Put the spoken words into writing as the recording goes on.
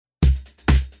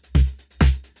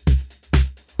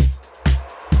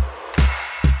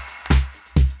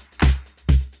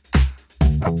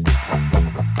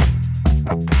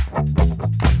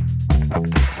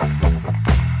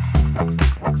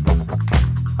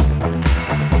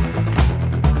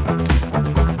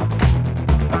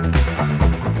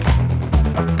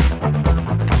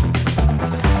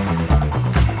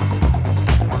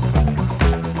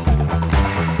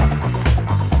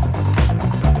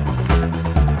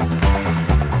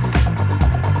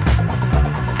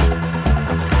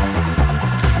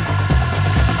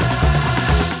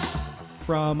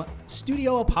from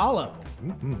Studio Apollo,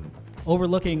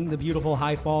 overlooking the beautiful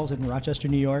High Falls in Rochester,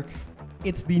 New York.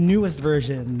 It's the newest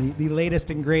version, the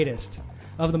latest and greatest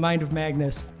of the Mind of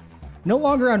Magnus. No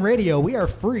longer on radio, we are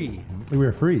free. We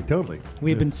are free, totally.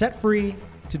 We've been set free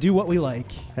to do what we like.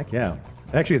 Heck yeah.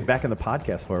 Actually, it's back in the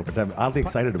podcast form, which I'm oddly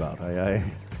excited about.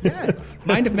 Yeah,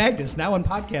 Mind of Magnus, now in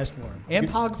podcast form and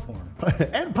POG form.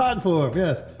 And pod form,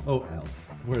 yes. Oh, Alf.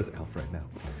 Where's Alf right now?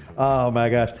 Oh, my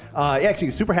gosh.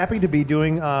 Actually, super happy to be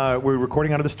doing, we're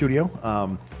recording out of the studio,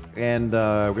 and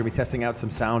we're going to be testing out some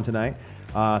sound tonight.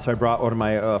 So I brought one of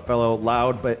my fellow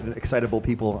loud but excitable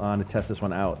people on to test this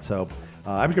one out. So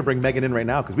I'm just going to bring Megan in right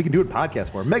now because we can do it in podcast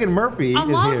form. Megan Murphy is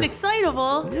here. I'm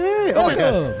excitable. Yay. Oh, my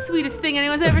God. Sweetest thing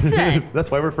anyone's ever said.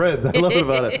 That's why we're friends. I love it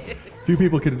about it. Few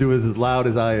people can do this as loud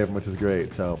as I am, which is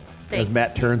great. So as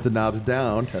Matt turns the knobs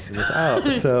down, testing this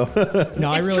out. So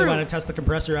no, I It's really true. want to test the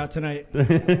compressor out tonight.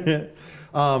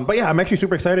 But yeah, I'm actually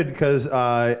super excited because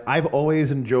I've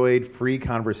always enjoyed free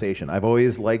conversation. I've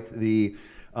always liked the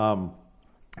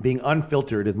being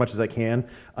unfiltered as much as I can.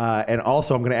 And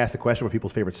also, I'm going to ask the question what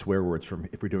people's favorite swear words from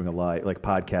if we're doing a live like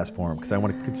podcast form because I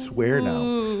want to swear now.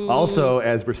 Ooh. Also,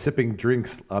 as we're sipping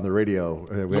drinks on the radio,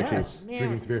 we're Yes. actually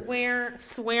drinking beer.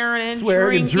 Swearing and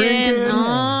Swearing and drinking.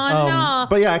 Oh, no.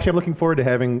 But yeah, actually, I'm looking forward to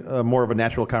having more of a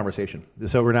natural conversation.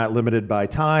 So we're not limited by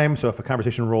time. So if a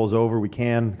conversation rolls over, we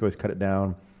can always cut it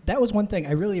down. That was one thing.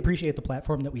 I really appreciate the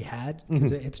platform that we had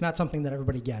because it's not something that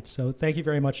everybody gets. So thank you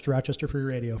very much to Rochester Free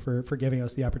Radio for giving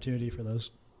us the opportunity for those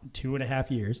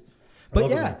 2.5 years. But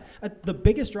yeah, the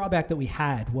biggest drawback that we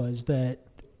had was that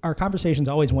our conversations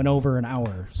always went over an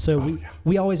hour. So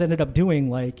we always ended up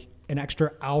doing like an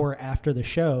extra hour after the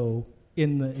show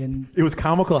It was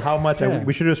comical how much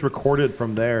we should have just recorded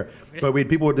from there, but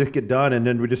people would just get done, and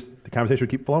then the conversation would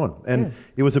keep flowing, and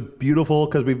it was a beautiful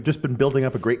because we've just been building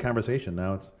up a great conversation.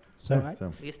 Now it's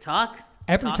We just talk.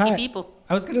 every Talking time. people.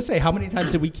 I was going to say, how many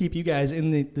times did we keep you guys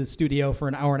in the studio for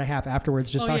an hour and a half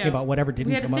afterwards, just talking about whatever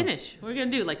didn't We had come to up? finish. What are we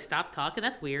gonna do? Like stop talking?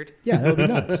 That's weird. Yeah, that would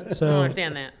be nuts. I don't So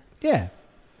understand that. yeah.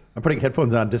 I'm putting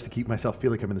headphones on just to keep myself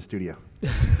feel like I'm in the studio.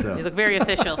 So You look very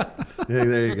official. yeah,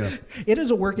 there you go. It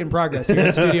is a work in progress here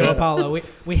at Studio Apollo.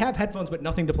 We have headphones, but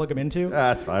nothing to plug them into.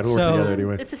 That's fine. We'll So- work together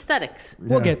anyway. It's aesthetics.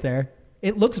 We'll get there.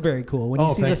 It looks very cool when you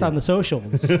see thank this you. on the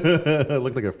socials. I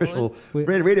look like an official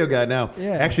radio guy now.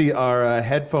 Yeah. Actually, our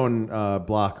headphone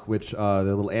block, which the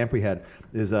little amp we had,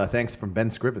 is thanks from Ben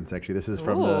Scrivens. Actually, this is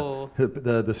from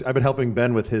the I've been helping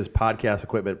Ben with his podcast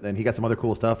equipment, and he got some other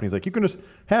cool stuff. And he's like, "You can just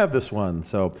have this one,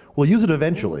 so we'll use it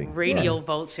eventually." Radio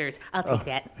vultures. I'll take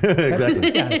that.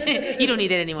 Exactly. Yes. You don't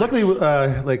need it anymore. Luckily,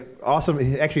 awesome.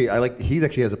 Actually, he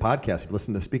actually has a podcast. If you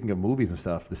listen to Speaking of Movies and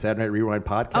stuff, the Saturday Night Rewind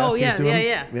podcast. Oh, yeah, he's doing.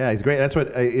 yeah. He's great. That's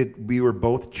what we were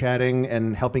both chatting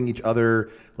and helping each other.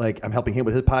 Like I'm helping him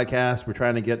with his podcast. We're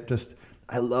trying to get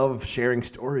I love sharing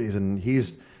stories, and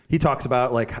he talks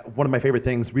about like one of my favorite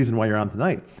things. Reason why you're on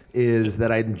tonight is that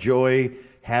I enjoy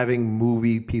having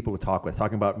movie people to talk with,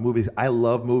 talking about movies. I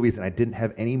love movies, and I didn't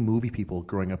have any movie people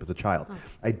growing up as a child.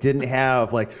 I didn't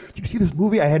have like, did you see this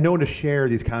movie? I had no one to share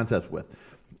these concepts with,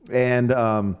 and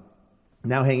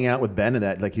now hanging out with Ben and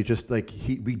that, like you just like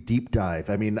we deep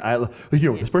dive. I mean,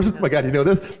 this person. Oh my God, you know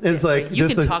this? And it's like You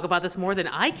just can talk about this more than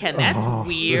I can. That's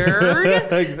weird.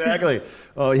 Exactly.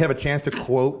 Oh, you have a chance to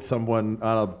quote someone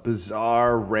on a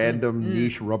bizarre, random,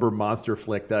 niche rubber monster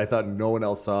flick that I thought no one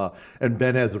else saw, and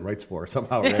Ben has the rights for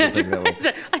somehow. I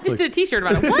just did a T-shirt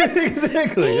about it. What?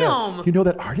 Exactly. Damn. Yeah. You know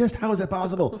that artist? How is that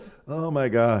possible? Oh my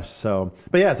gosh. So,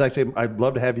 but yeah, it's actually I'd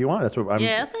love to have you on. That's what I'm.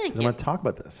 Yeah, thank you. I want to talk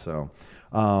about this. So.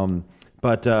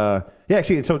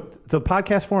 Actually, so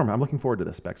podcast form. I'm looking forward to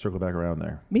this. Circle back around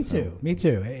there. Me too. Me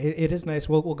too. It is nice.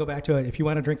 We'll go back to it. If you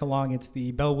want to drink along, it's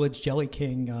the Bellwoods Jelly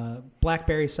King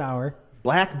Blackberry Sour.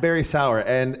 Blackberry sour,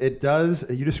 and it does.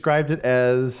 You described it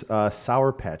as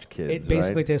Sour Patch Kids. It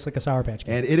basically right? tastes like a Sour Patch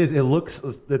Kid. And it is. It looks.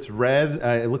 It's red.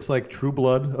 It looks like True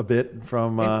Blood a bit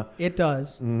from. It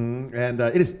does. And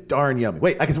it is darn yummy.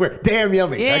 Wait, I can swear. Damn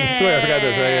yummy. Yeah. I can swear. I forgot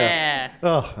this. Right? Yeah.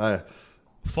 Oh.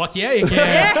 Fuck yeah, you can.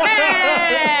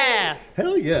 Yeah.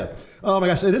 Hell yeah. Oh my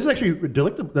gosh, this is actually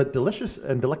delicious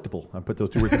and delectable. I put those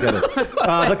two words together.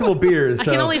 Delectable beers. I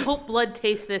can only hope blood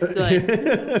tastes this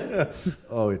good.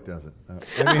 Oh, it doesn't.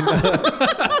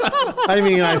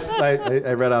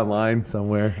 I read online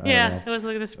somewhere. Yeah, it was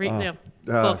like this.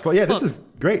 Books. Well, yeah, this is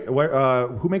great.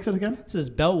 Who makes it again? This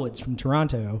is Bellwoods from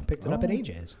Toronto. Picked it up at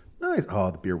AJ's. Nice. Oh,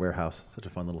 the beer warehouse. Such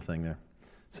a fun little thing there.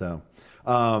 So,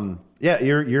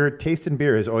 your taste in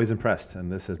beer has always impressed, and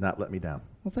this has not let me down.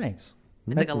 Well, thanks.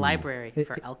 It's like a library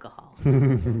for alcohol.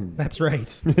 That's right.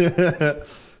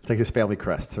 It's like his family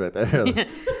crest right there.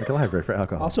 Like a library for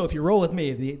alcohol. Also, if you roll with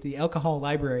me, the alcohol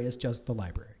library is just the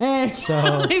library.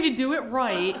 So if you do it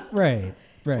right. Right.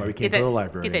 That's why we can't go to the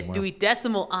library Get that anymore. Dewey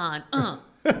Decimal on.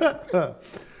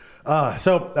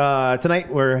 So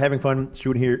tonight we're having fun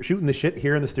shooting the shit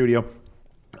here in the studio.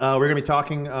 We're going to be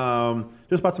talking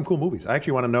just about some cool movies. I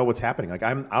actually want to know what's happening. Like,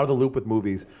 I'm out of the loop with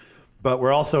movies, but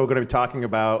we're also going to be talking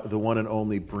about the one and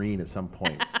only Breen at some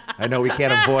point. I know we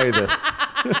can't avoid this.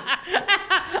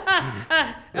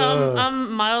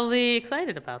 I'm mildly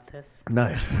excited about this.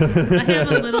 Nice. I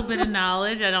have a little bit of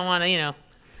knowledge. I don't want to,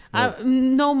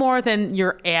 no more than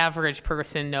your average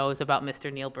person knows about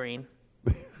Mr. Neil Breen.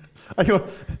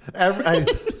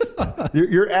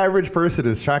 Your average person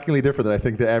is shockingly different than I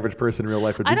think the average person in real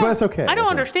life would be, but that's okay. I don't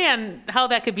understand how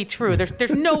that could be true.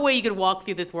 There's no way you could walk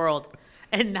through this world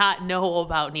and not know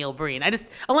about Neil Breen.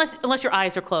 Unless your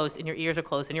eyes are closed and your ears are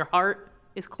closed and your heart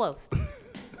is closed.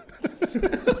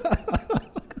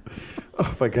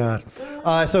 Oh my God!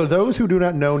 So those who do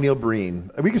not know Neil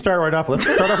Breen, we can start right off. Let's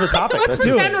start off with the topic. Let's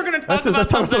pretend we're going to talk about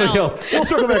something else. We'll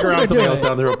circle back around something else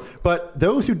down the road. But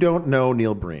those who don't know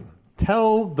Neil Breen,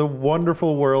 tell the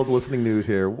wonderful world listening news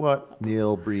here what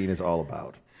Neil Breen is all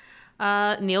about.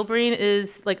 Neil Breen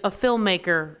is like a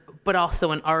filmmaker, but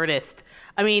also an artist.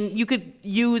 I mean, you could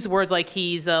use words like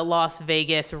he's a Las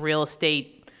Vegas real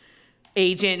estate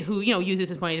agent who uses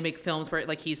his money to make films where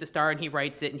like he's the star and he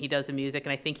writes it and he does the music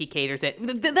and I think he caters it.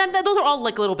 Those are all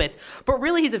like little bits, but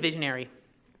really he's a visionary.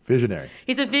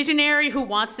 He's a visionary who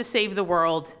wants to save the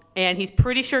world and he's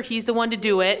pretty sure he's the one to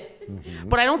do it. Mm-hmm.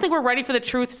 But I don't think we're ready for the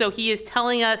truth, so he is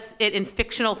telling us it in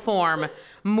fictional form,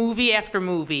 movie after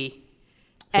movie.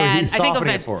 So and he's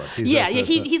softening it for us.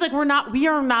 He's like we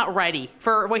are not ready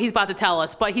for what he's about to tell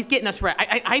us, but he's getting us ready.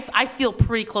 I feel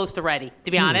pretty close to ready,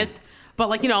 to be honest. But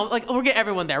we'll get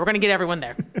everyone there. We're going to get everyone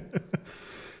there.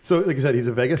 So, like I said, he's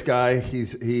a Vegas guy.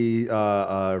 He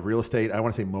real estate. I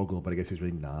want to say mogul, but I guess he's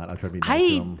really not. I'm trying to be nice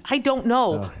to him. I don't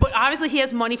know, but obviously he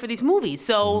has money for these movies,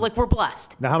 so we're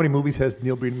blessed. Now, how many movies has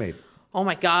Neil Breen made? Oh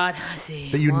my God, let's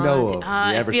see. That you know of.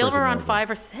 I feel we're on 5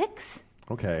 or 6.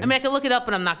 Okay. I mean, I could look it up,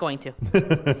 but I'm not going to.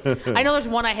 I know there's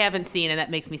one I haven't seen, and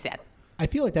that makes me sad. I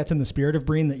feel like that's in the spirit of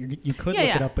Breen that you could look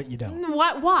it up, but you don't.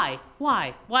 Why?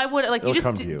 Why would it? Like It'll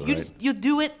come to you, right? you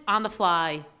do it on the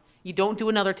fly. You don't do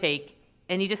another take,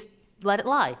 and you just let it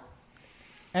lie.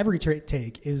 Every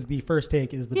take is the first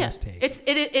take is the best take.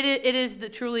 It is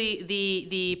truly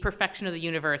the perfection of the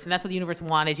universe, and that's what the universe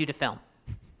wanted you to film.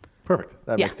 Perfect.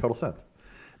 That makes total sense.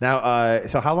 Now,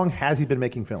 so how long has he been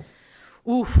making films?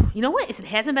 Oof, you know what? It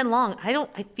hasn't been long.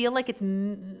 I feel like it's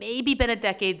maybe been a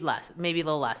decade less, maybe a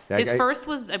little less. His first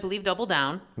was, I believe, Double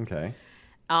Down. Okay.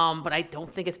 But I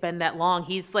don't think it's been that long.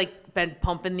 He's like been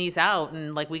pumping these out,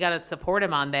 and like we got to support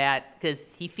him on that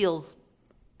because he feels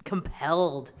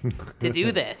compelled to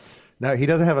do this. Now, he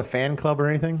doesn't have a fan club or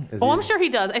anything? I'm sure he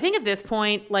does. I think at this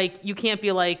point, like, you can't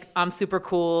be like, I'm super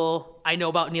cool. I know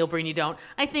about Neil Breen, you don't.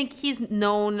 I think he's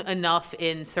known enough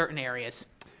in certain areas.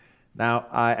 Now,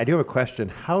 I do have a question.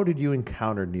 How did you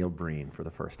encounter Neil Breen for the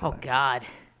first time? Oh, God.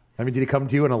 I mean, did he come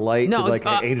to you in a light? No, like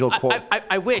an angel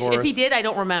I wish. chorus? If he did, I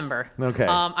don't remember. Okay.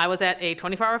 I was at a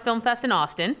 24-hour film fest in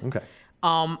Austin. Okay.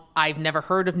 I've never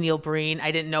heard of Neil Breen.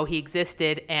 I didn't know he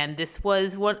existed. And this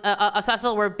was a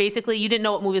festival where basically you didn't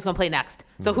know what movie was going to play next.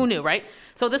 So who knew, right?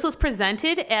 So this was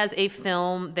presented as a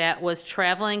film that was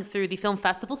traveling through the film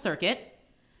festival circuit.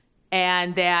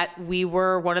 And that we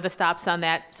were one of the stops on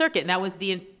that circuit. And that was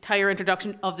the entire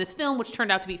introduction of this film, which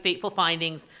turned out to be Fateful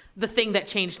Findings, the thing that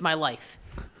changed my life.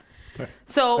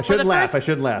 So I shouldn't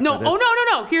laugh. No,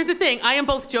 no. Here's the thing. I am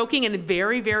both joking and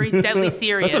very, very deadly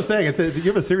serious. That's what I'm saying. You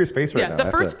have a serious face right now.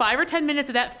 The first 5 or 10 minutes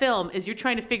of that film is you're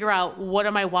trying to figure out, what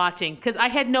am I watching? Because I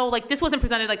had this wasn't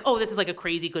presented like, oh, this is like a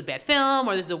crazy good bad film,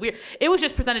 or this is a weird. It was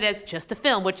just presented as just a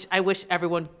film, which I wish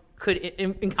everyone could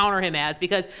encounter him as,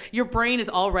 because your brain is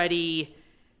already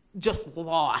just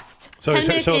lost. 10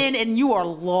 minutes in and you are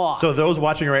lost. So those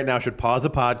watching right now should pause the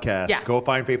podcast, go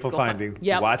find Fateful Findings,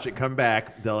 watch it, come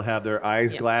back. They'll have their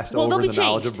eyes glassed over the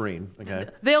knowledge of Breen. Okay,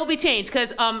 they'll be changed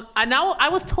because now I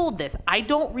was told this. I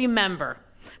don't remember,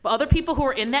 but other people who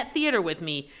were in that theater with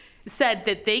me said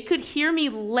that they could hear me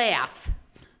laugh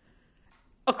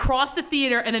across the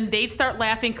theater, and then they'd start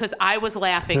laughing because I was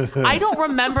laughing. I don't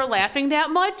remember laughing that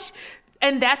much,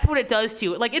 and that's what it does to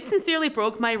you. Like, it sincerely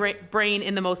broke my brain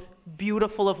in the most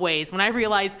beautiful of ways when I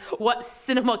realized what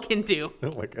cinema can do.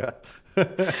 Oh my God.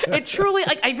 It truly,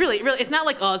 like, I really, it's not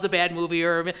like, oh, it's a bad movie,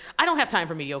 or I don't have time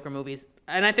for mediocre movies.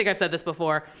 And I think I've said this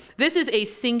before. This is a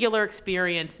singular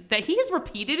experience that he has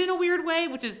repeated in a weird way,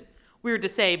 which is weird to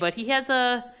say, but he has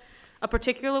a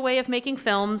particular way of making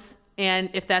films and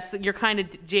if that's your kind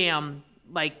of jam,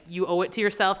 like you owe it to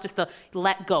yourself just to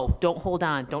let go. Don't hold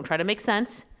on. Don't try to make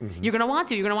sense. You're gonna want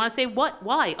to. You're gonna want to say what,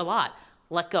 why, a lot.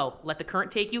 Let go. Let the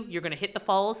current take you. You're gonna hit the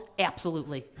falls.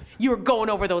 Absolutely, you're going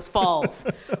over those falls,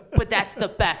 but that's the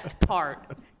best part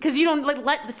because you don't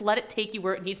let it take you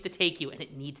where it needs to take you, and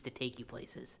it needs to take you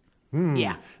places.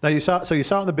 Yeah. Now you saw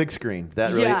it on the big screen.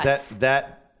 That really Yes.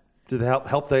 that did it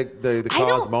help the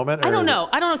cause moment? Or I don't is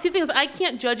know. See, the thing is, I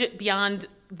can't judge it beyond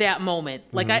that moment.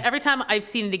 Like every time I've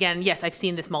seen it again, yes, I've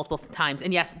seen this multiple times,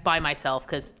 and yes, by myself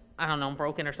because I don't know, I'm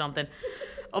broken or something.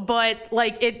 But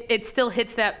like it still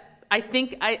hits that. I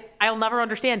think I'll never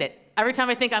understand it. Every time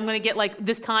I think I'm gonna get like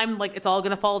this time, like it's all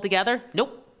gonna fall together.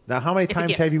 Nope. Now, how many times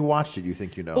gift. have you watched it? You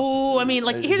think you know? Oh, I mean,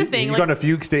 like here's the thing. You Like, gone to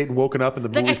fugue state and woken up in the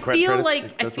like, movies.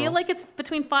 I feel like it's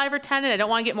between 5 or 10, and I don't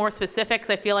want to get more specific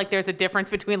because I feel like there's a difference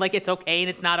between like it's okay and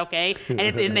it's not okay, and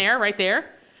it's in there, right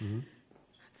there.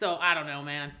 So I don't know,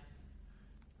 man.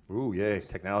 Ooh, yay,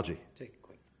 technology. Take a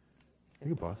quick You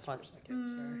can pause. Pause.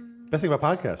 sorry. Best thing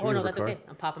about podcasts. Oh we no, just that's record. okay.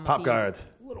 I'm popping my Pop keys. guards.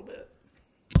 A little bit.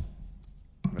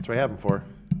 That's what I have them for.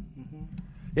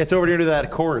 Yeah, it's over near to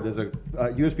that cord. There's a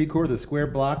USB cord, the square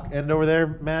block end over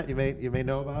there, Matt. You may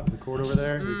know about. There's a cord over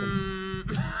there.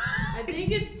 I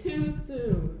think it's too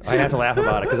soon. I have to laugh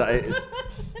about it because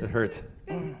it hurts.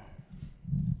 I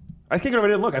just can't get over.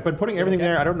 I didn't look. I've been putting everything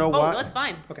there. I don't know Oh, why. that's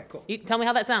fine. Okay, cool. You tell me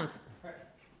how that sounds.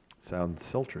 Sounds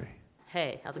sultry.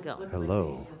 Hey, how's it go?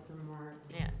 Hello.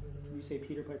 Yeah. You say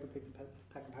Peter Piper picked a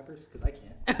pack of peppers? Because I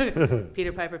can't.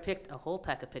 Peter Piper picked a whole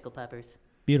pack of pickled peppers.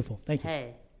 Beautiful. Thank you.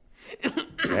 Hey.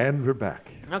 And we're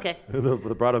back. Okay. the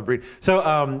broad of breed.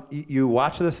 So you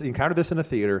watched this, you encountered this in a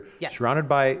theater, Yes. surrounded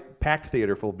by packed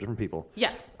theater full of different people.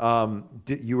 Yes.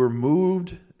 You were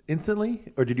moved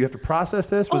instantly, or did you have to process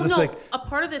this? Was this no. like A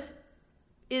part of this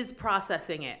is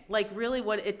processing it. Like really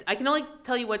I can only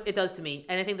tell you what it does to me.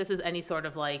 And I think this is any sort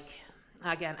of like,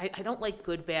 again, I don't like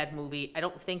good, bad movie. I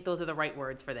don't think those are the right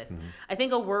words for this. I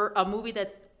think a movie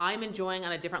that's I'm enjoying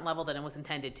on a different level than it was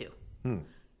intended to.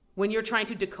 When you're trying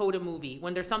to decode a movie,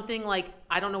 when there's something like,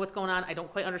 I don't know what's going on, I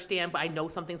don't quite understand, but I know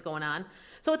something's going on.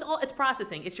 So it's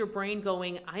processing. It's your brain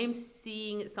going, I am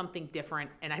seeing something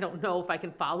different, and I don't know if I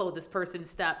can follow this person's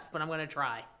steps, but I'm going to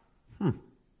try.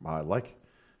 I like?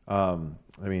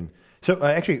 So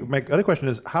actually, my other question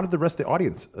is, how did the rest of the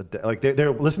audience like?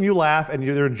 They're listening to you laugh, and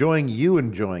they're enjoying you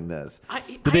enjoying this.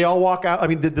 Did they all walk out? I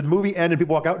mean, did the movie end and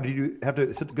people walk out? Did you have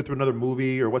to go through another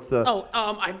movie, or what's the?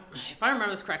 If I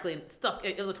remember this correctly, and stuff.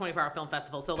 It was a 24-hour film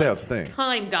festival, so That's the thing.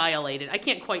 time dilated. I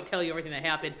can't quite tell you everything that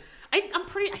happened. I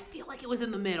feel like it was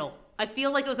in the middle. I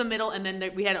feel like it was a middle, and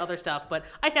then we had other stuff, but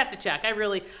I'd have to check. I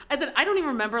said I don't even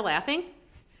remember laughing.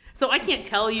 So I can't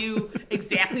tell you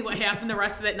exactly what happened the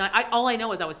rest of that night. All I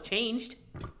know is I was changed.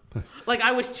 Like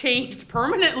I was changed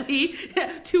permanently.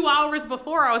 2 hours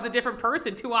before, I was a different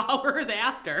person. 2 hours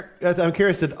after. I'm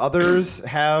curious. Did others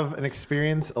have an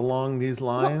experience along these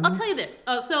lines? Well, I'll tell you this.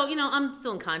 So I'm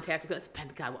still in contact with. It's been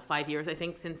 5 years I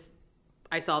think since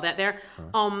I saw that there.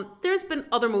 There's been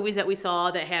other movies that we saw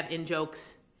that have in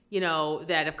jokes,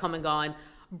 that have come and gone.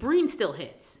 Breen still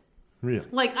hits. Really?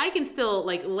 Like I can still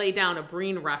like lay down a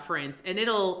Breen reference, and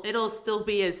it'll still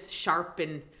be as sharp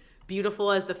and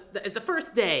beautiful as the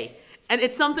first day. And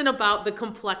it's something about the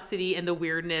complexity and the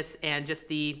weirdness and just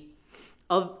the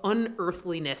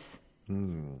unearthliness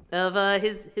of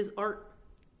his art.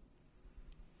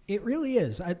 It really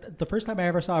is. The first time I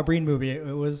ever saw a Breen movie, it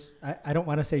was, I don't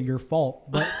want to say your fault,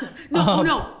 but...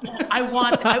 No. I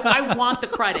want the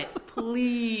credit.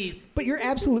 Please. But you're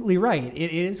absolutely right.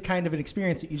 It is kind of an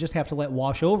experience that you just have to let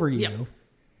wash over you. Yep.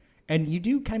 And you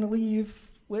do kind of leave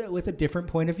with a different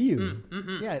point of view.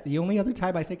 Yeah, the only other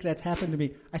time I think that's happened to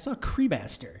me, I saw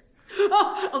Cremaster.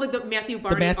 Oh, like the Matthew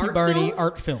Barney Barney films?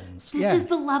 art films. This yeah. is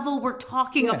the level we're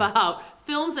talking Yeah. about.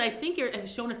 Films that I think are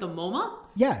shown at the MoMA.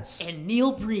 Yes. And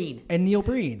Neil Breen. Neil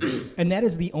Breen. And that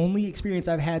is the only experience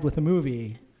I've had with a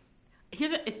movie. If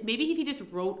he just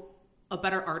wrote a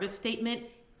better artist statement,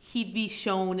 he'd be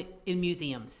shown in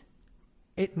museums.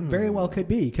 It very well could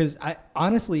be, because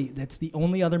honestly, that's the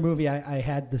only other movie I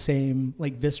had the same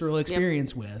like visceral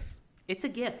experience with. It's a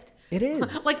gift. It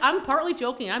is. Like, I'm partly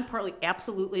joking. I'm partly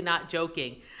absolutely not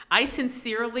joking. I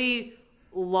sincerely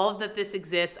love that this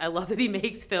exists. I love that he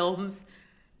makes films.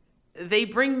 They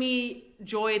bring me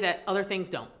joy that other things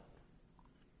don't.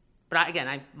 But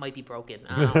I might be broken.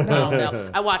 I don't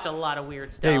know. I watch a lot of weird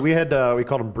stuff. Hey, we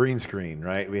called them Breen Screen,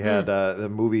 right? We had the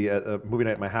movie night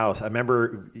at my house. I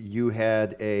remember you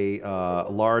had a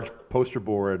large poster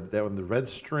board that on the red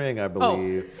string, I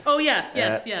believe. Oh yes.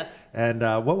 And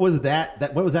what was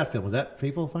that? What was that film? Was that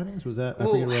Fateful Findings? Was that? I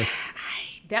forget what.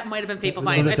 That might have been Fateful Was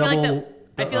Findings. it I feel like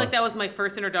that. I feel like that was my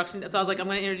first introduction. So I was like, I'm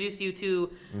going to introduce you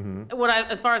to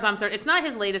as far as I'm concerned, it's not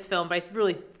his latest film, but I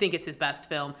really think it's his best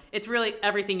film. It's really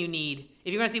everything you need.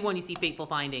 If you're going to see one, you see Fateful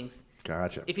Findings.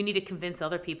 Gotcha. If you need to convince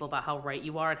other people about how right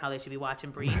you are and how they should be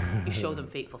watching Breed, you show them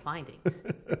Fateful Findings.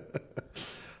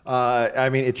 I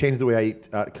mean, it changed the way I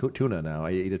eat tuna now.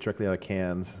 I eat it directly out of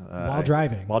cans. While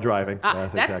driving. While driving.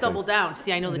 That's exactly. double down.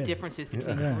 See, I know the is. differences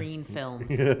between green films.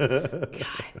 Yeah,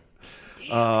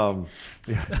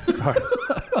 sorry.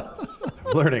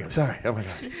 I'm learning. I'm sorry. Oh my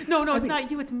god. No, it's not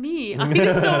you. It's me. I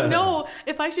just don't know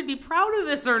if I should be proud of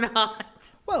this or not.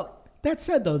 Well, that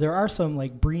said, though, there are some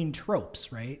like Breen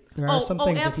tropes, right? There are some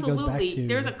things that he goes back to.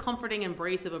 There's a comforting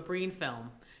embrace of a Breen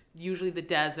film. Usually the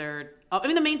desert. I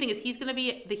mean, the main thing is he's going to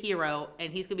be the hero,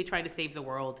 and he's going to be trying to save the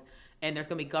world. And there's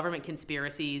going to be government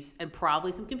conspiracies and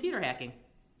probably some computer hacking.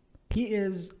 He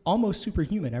is almost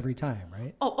superhuman every time,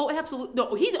 right? Oh, absolutely.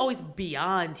 No, he's always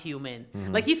beyond human.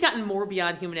 Like, he's gotten more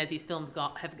beyond human as these films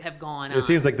have gone on. It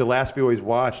seems like the last few he's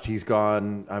watched, he's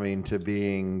gone, to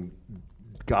being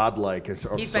godlike of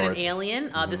sorts. He's been an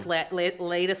alien. This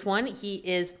latest one, he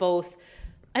is both...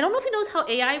 I don't know if he knows how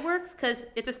AI works, because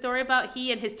it's a story about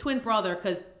he and his twin brother,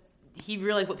 because he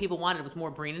realized what people wanted was more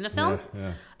Breen in the film.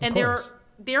 Yeah. And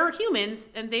they're humans,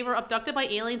 and they were abducted by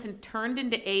aliens and turned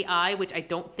into AI, which I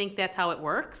don't think that's how it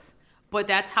works, but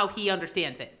that's how he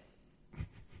understands it.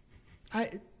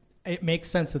 It makes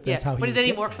sense that that's how he. But then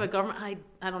he works for the government.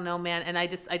 I don't know, man, and I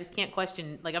just can't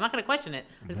question. Like, I'm not going to question it.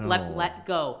 Just let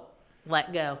go.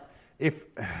 It's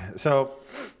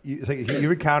like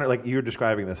you encounter, like you were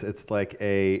describing this. It's like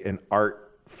an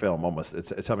art film almost.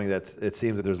 It's something it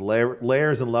seems that there's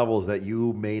layers and levels that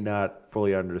you may not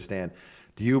fully understand.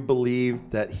 Do you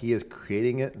believe that he is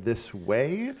creating it this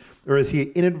way, or is he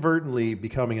inadvertently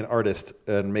becoming an artist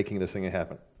and making this thing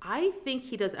happen? I think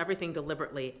he does everything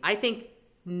deliberately. I think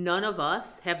none of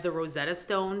us have the Rosetta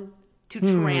Stone to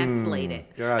translate it.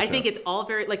 Gotcha. I think it's all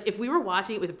very, like, if we were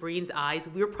watching it with Breen's eyes,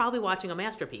 we were probably watching a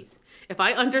masterpiece. If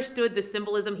I understood the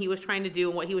symbolism he was trying to do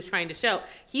and what he was trying to show,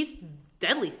 he's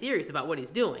deadly serious about what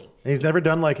he's doing. He's never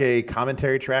done like a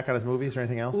commentary track on his movies or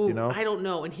anything else. Do you know? I don't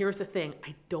know. And here's the thing: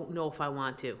 I don't know if I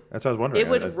want to. That's what I was wondering. It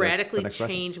would That's radically the next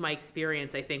question. change my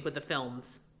experience, I think, with the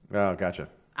films. Oh, gotcha.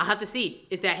 I'll have to see.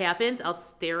 If that happens, I'll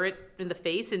stare it in the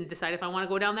face and decide if I want to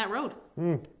go down that road.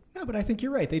 No, but I think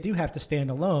you're right. They do have to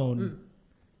stand alone.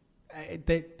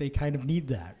 They kind of need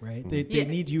that, right? They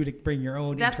need you to bring your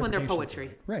own. That's when they're interpretation to poetry,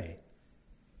 it. Right?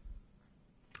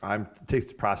 I'm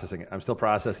processing it. I'm still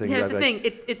processing. Yeah, that's the thing.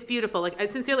 It's beautiful.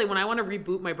 Like, sincerely, when I want to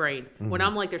reboot my brain, when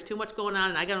I'm like, there's too much going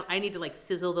on, and I need to like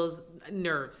sizzle those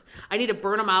nerves. I need to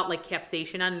burn them out like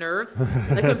capsaicin on nerves.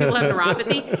 Like when people have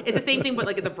neuropathy, it's the same thing, but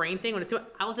like it's a brain thing. When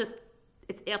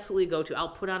it's absolutely go to. I'll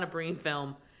put on a Breen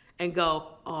film and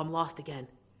go, oh, I'm lost again.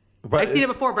 I've seen it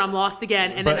before, but I'm lost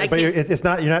again. And then I can't. It's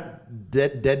not. You're not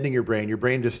deadening your brain. Your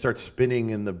brain just starts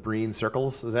spinning in the Breen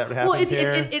circles. Is that what happens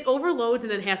here? It overloads and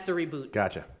then has to reboot.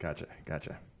 Gotcha.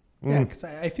 Yeah, because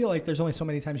I feel like there's only so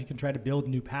many times you can try to build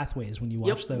new pathways when you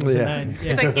watch those. Yeah. And then,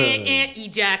 It's like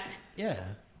eject, yeah.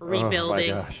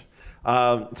 rebuilding. Oh my gosh.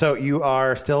 So you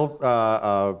are still,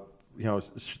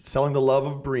 selling the love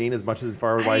of Breen as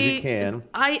far as you can.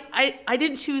 I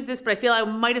didn't choose this, but I feel I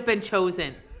might have been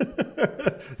chosen.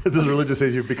 This is religious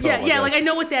as you've become. Yeah, like I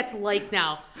know what that's like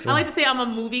now. I like to say I'm a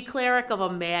movie cleric of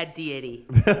a mad deity.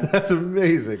 That's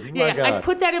amazing. Yeah, God. I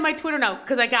put that in my Twitter now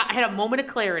because I had a moment of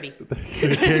clarity.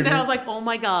 And then I was like, oh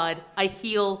my God, I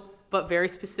heal, but very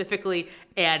specifically,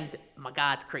 and my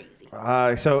God's crazy.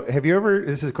 So have you ever?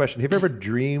 This is a question. Have you ever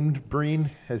dreamed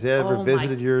Breen? Has he ever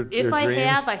visited your dreams? If I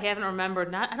have, I haven't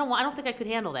remembered. I don't think I could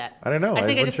handle that. I don't know. I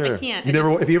think I sure. can't.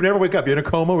 If you never wake up, you're in a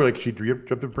coma. We're like, she jumped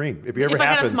to Breen. If I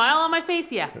had a smile on my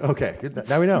face, yeah. Okay, good.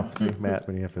 Now we know. See, Matt,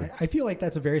 when you have to. I feel like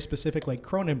that's a very specific like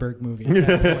Cronenberg movie.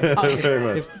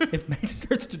 If Meg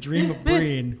starts to dream of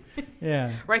Breen,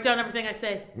 yeah. Write down everything I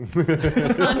say.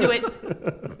 Conduit.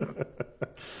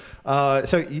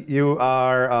 So you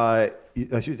are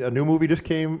a new movie just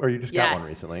came, or you just got one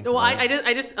recently? Well, I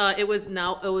it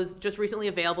was just recently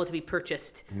available to be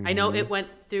purchased. I know it went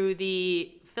through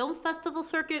the film festival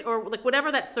circuit or like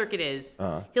whatever that circuit is.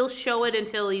 He'll show it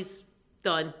until he's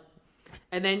done,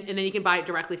 and then you can buy it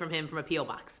directly from him from a PO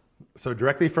box. So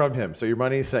directly from him. So your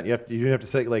money is sent. You didn't have to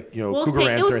say Cougar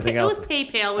Rants or anything else. It was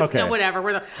PayPal, which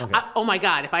whatever. Oh my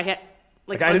God, if I had.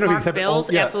 Like I didn't know except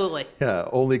bills, absolutely. Yeah,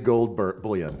 only gold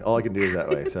bullion. All I can do is that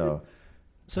way. So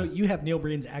you have Neil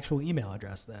Breen's actual email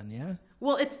address then, yeah?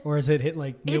 Well, or is it hit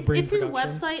like Neil Breen It's his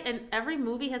Productions? website, and every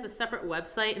movie has a separate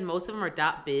website, and most of them are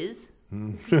 .biz.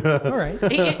 All right.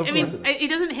 I mean, it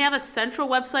doesn't have a central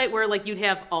website where like you'd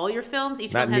have all your films.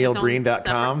 Each Not film has its own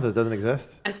neilbreen.com. separate- That doesn't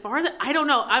exist. As far as I don't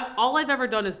know, all I've ever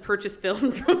done is purchase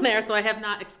films from there, so I have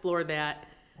not explored that.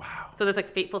 Wow. So there's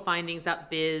like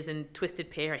FatefulFindings.biz and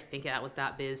Twisted Pair. I think that was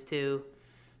 .biz too.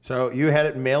 So you had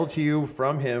it mailed to you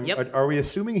from him. Yep. Are we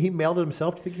assuming he mailed it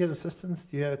himself? Do you think he has assistants?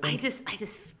 Do you have a I thing?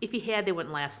 just, if he had, they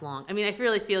wouldn't last long. I mean, I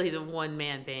really feel he's a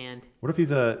one-man band. What if he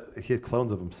had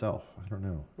clones of himself? I don't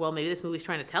know. Well, maybe this movie's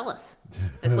trying to tell us.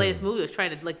 This latest movie was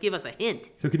trying to like give us a hint.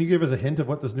 So can you give us a hint of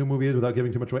what this new movie is without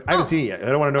giving too much away? I haven't seen it yet. I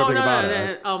don't want to know anything about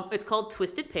it. No. It's called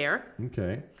Twisted Pair.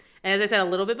 Okay. And as I said a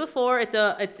little bit before, it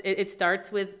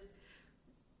starts with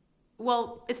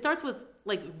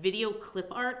like video clip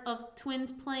art of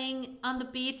twins playing on the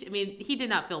beach. I mean, he did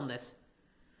not film this.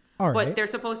 All right. But they're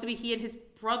supposed to be he and his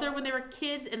brother when they were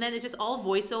kids, and then it's just all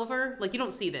voiceover. Like, you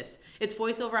don't see this. It's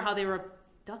voiceover how they were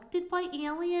abducted by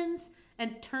aliens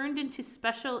and turned into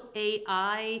special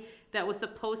AI that was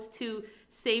supposed to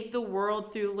save the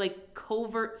world through, like,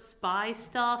 covert spy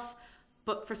stuff.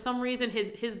 But for some reason,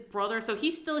 his brother... So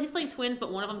he's playing twins,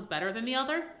 but one of them's better than the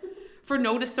other. For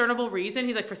no discernible reason.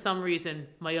 He's like, for some reason,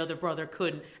 my other brother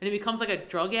couldn't. And he becomes like a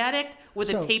drug addict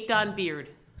with a taped-on beard.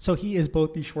 So he is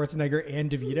both the Schwarzenegger and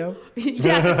DeVito?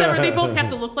 Yes, except for they both have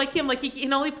to look like him. Like, he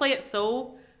can only play it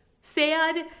so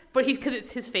sad, but because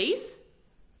it's his face.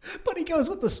 But he goes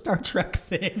with the Star Trek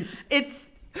thing. And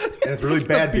it's really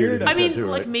bad beard. I mean, too,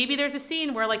 like, right? maybe there's a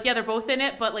scene where, like, yeah, they're both in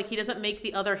it, but, like, he doesn't make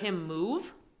the other him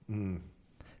move.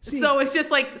 See, So it's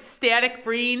just, like, static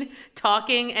Breen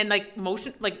talking and, like,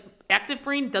 motion, like, active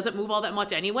Breen doesn't move all that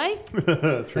much anyway.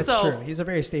 that's so- true. He's a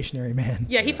very stationary man.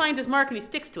 Yeah, he finds his mark and he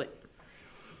sticks to it.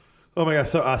 Oh my gosh.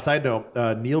 So, side note,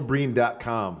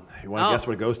 neilbreen.com. You want to Oh. guess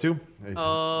what it goes to?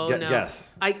 Oh, no.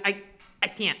 Guess. I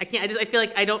can't. I feel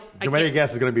like I don't. No matter your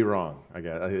guess is going to be wrong, I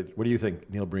guess. What do you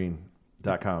think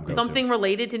neilbreen.com goes Something to?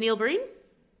 related to Neil Breen?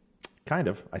 Kind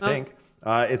of, I think.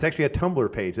 It's actually a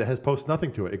Tumblr page that has post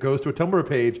nothing to it. It goes to a Tumblr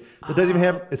page that doesn't even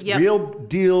have, it's real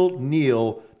deal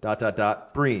Neil ...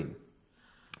 Breen.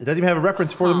 It doesn't even have a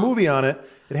reference for the movie on it.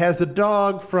 It has the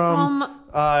dog from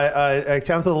Silence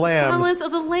of the Lambs. Silence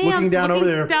of the Lambs. Looking down over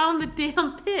there. Down the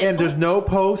damn pit. And there's no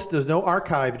post, there's no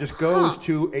archive. It just goes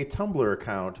to a Tumblr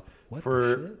account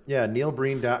for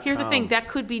neilbreen.com. Here's the thing, that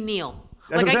could be Neil.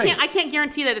 That's Like, what I'm saying. I can't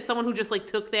guarantee that it's someone who just like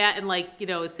took that and like, you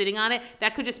know, is sitting on it.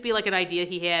 That could just be like an idea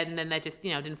he had and then that just,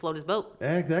 you know, didn't float his boat.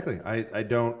 Yeah, exactly.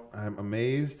 I'm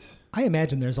amazed. I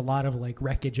imagine there's a lot of like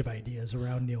wreckage of ideas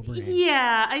around Neil Breen.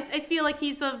 Yeah, I feel like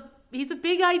he's a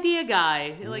big idea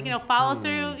guy. Like, you know, follow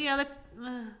through, you know,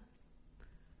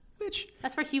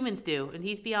 that's what humans do, and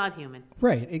he's beyond human.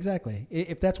 Right, exactly.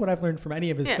 If that's what I've learned from any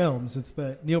of his films, it's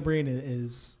that Neil Breen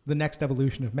is the next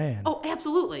evolution of man. Oh,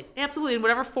 absolutely. Absolutely, in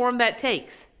whatever form that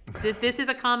takes. This is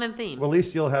a common theme. Well, at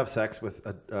least you'll have sex with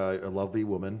a lovely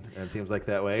woman, and it seems like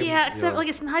that way. Yeah, except like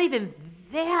it's not even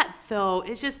that though.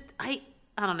 It's just I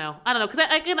don't know, because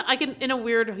I can in a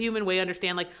weird human way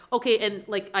understand like, okay, and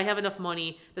like I have enough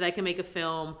money that I can make a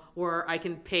film where I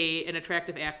can pay an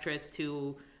attractive actress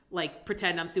to like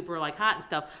pretend I'm super like hot and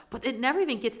stuff, but it never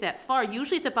even gets that far.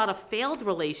 Usually it's about a failed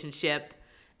relationship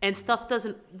and stuff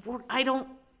doesn't work. I don't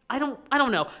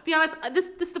know. Be honest, this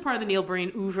is the part of the Neil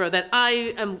Breen oeuvre that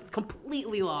I am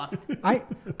completely lost. I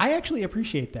actually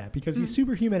appreciate that because he's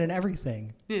superhuman in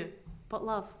everything. Yeah, but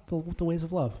love. The ways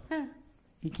of love. Yeah.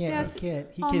 He can't.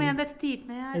 Yes. He oh can, man, that's deep,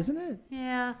 man. isn't it?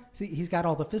 Yeah. See, he's got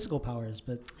all the physical powers,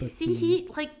 but See, he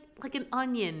like an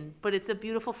onion, but it's a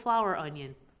beautiful flower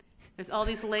onion. There's all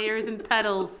these layers and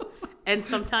petals, and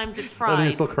sometimes it's fried. Well,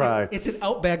 you still cry. it's an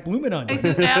Outback Bloomin' Onion.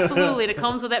 Absolutely, and it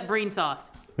comes with that Breen sauce.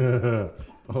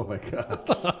 Oh my gosh.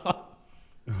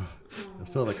 I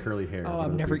still have the curly hair. Oh,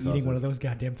 I'm never eating one of those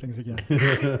goddamn things again.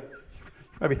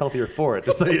 Probably healthier for it,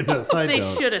 just so you know. Side They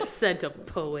note. should have sent a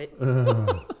poet.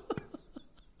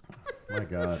 My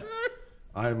God.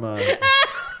 I'm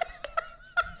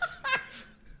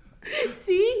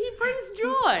See, he brings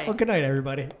joy. Well, good night,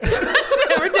 everybody.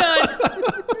 We're done.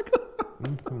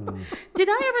 Did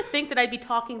I ever think that I'd be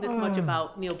talking this much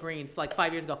about Neil Breen like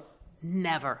 5 years ago?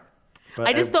 Never. But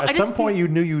I just don't. at some point, you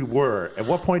knew you were. At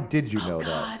what point did you know that?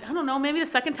 God, I don't know. Maybe the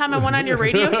second time I went on your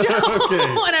radio show,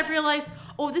 and I realized,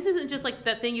 oh, this isn't just like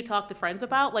that thing you talk to friends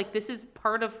about. Like this is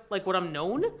part of like what I'm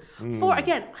known for.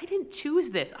 Again, I didn't choose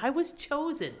this. I was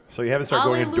chosen. So you haven't started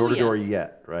going door to door Hallelujah.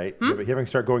 yet, right? You haven't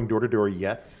started going door to door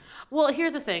yet. Well,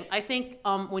 here's the thing. I think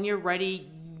when you're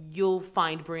ready, you'll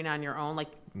find Breen on your own. Like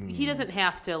he doesn't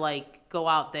have to like go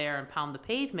out there and pound the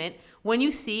pavement. When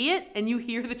you see it and you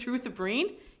hear the truth of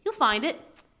Breen, you'll find it.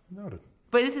 Noted.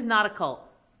 But this is not a cult.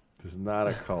 This is not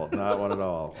a cult, not one at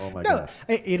all. Oh my No, god!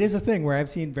 it is a thing where I've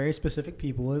seen very specific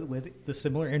people with the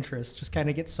similar interests just kind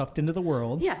of get sucked into the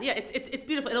world. Yeah, it's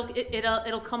beautiful.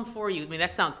 It'll come for you. I mean,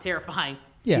 that sounds terrifying.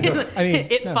 Yeah, I mean,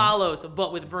 it no. follows,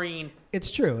 but with Breen. It's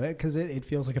true because it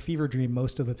feels like a fever dream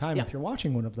most of the time Yeah. if you're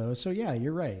watching one of those. So yeah,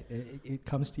 you're right. It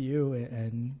comes to you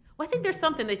and Well, I think there's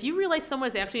something that if you realize someone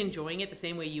is actually enjoying it the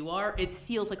same way you are, it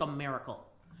feels like a miracle.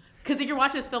 Because if you're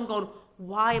watching this film going,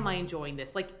 why am I enjoying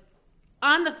this? Like,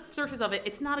 on the surface of it,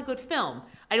 it's not a good film.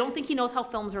 I don't think he knows how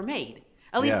films are made.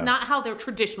 At least Yeah. not how they're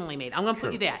traditionally made. I'm going to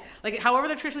put you that. Like, however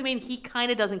they're traditionally made, he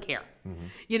kind of doesn't care.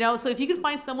 You know? So if you can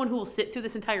find someone who will sit through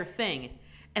this entire thing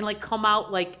and, like, come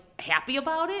out, like, happy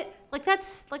about it,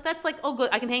 that's oh, good,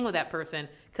 I can hang with that person.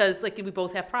 Because, like, we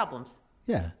both have problems.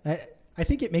 yeah, I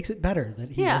think it makes it better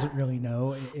that he Yeah. doesn't really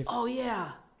know if Oh,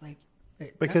 yeah. like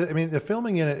Because I mean, the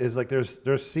filming in it is like there's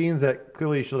scenes that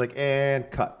clearly should like and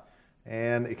cut,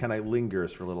 and it kind of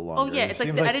lingers for a little longer. Oh, yeah. It It's like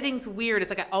seems the editing's weird. It's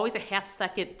like always a half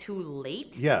second too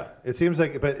late. Yeah, it seems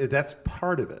like, but that's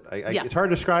part of it. Yeah. It's hard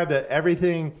to describe that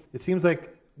everything. It seems like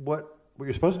what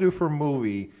you're supposed to do for a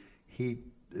movie, he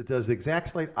does the exact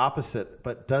slight opposite,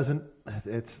 but doesn't.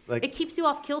 It's like It keeps you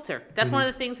off kilter. That's one of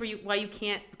the things why you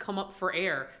can't come up for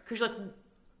air because you're like,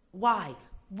 why?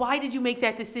 Why did you make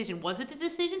that decision? Was it the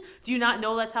decision? Do you not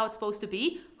know that's how it's supposed to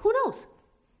be? Who knows?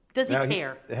 Does he now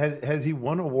care? Has he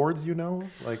won awards? You know,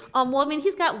 like Well, I mean,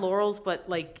 he's got laurels, but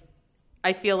like,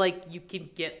 I feel like you can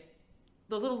get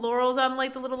those little laurels on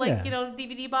like the little Yeah.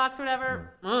 DVD box or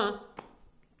whatever.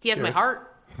 He has my Serious? heart.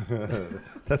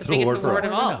 that's an Biggest award for award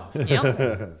us. of all.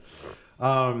 Yep.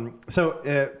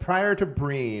 So prior to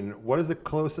Breen, what is the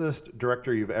closest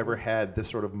director you've ever had this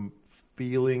sort of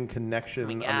feeling, connection, Oh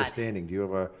my God. understanding? Do you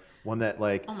have a one that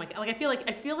like? Oh my god! Like I feel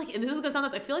like, and this is gonna sound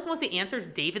nuts. I feel like most of the answer is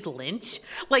David Lynch.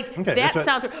 Like Okay, that that's what-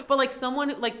 sounds, but like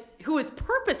someone like who is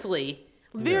purposely,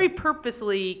 very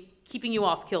purposely keeping you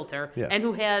off kilter, Yeah. and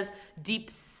who has deep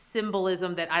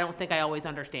symbolism that I don't think I always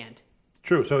understand.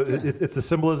 True. So it's the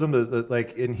symbolism,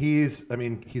 like, and he's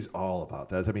all about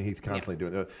that. I mean, he's constantly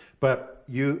doing that. But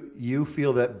you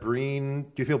feel that Breen? Do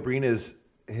you feel Breen is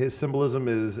his symbolism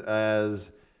is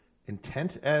as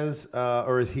intent as,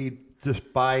 or is he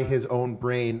just by his own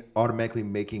brain automatically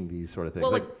making these sort of things?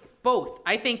 Well, like both.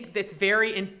 I think that's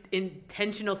very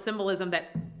intentional symbolism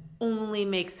that only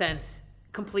makes sense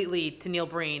completely to Neil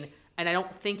Breen, and I don't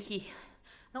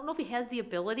know if he has the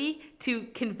ability to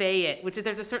convey it, which is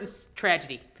there's a certain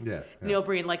tragedy. Yeah. Neil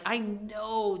Breen, like I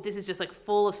know this is just like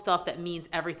full of stuff that means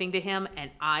everything to him,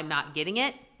 and I'm not getting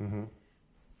it.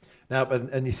 Now,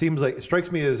 and he seems like it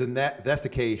strikes me as if that's the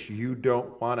case, you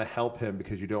don't want to help him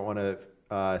because you don't want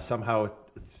to somehow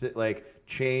like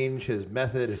change his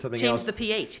method or something Change else. the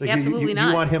pH. Like Absolutely you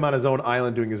not. want him on his own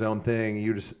island doing his own thing.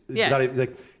 You just Yeah. not even,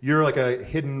 like you're like a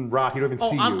hidden rock. You don't even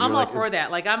see you. I'm You're all like, for that.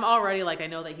 Like I'm already like I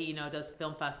know that he does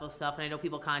film festival stuff, and I know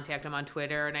people contact him on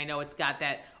Twitter, and I know it's got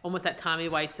that almost that Tommy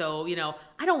Wiseau.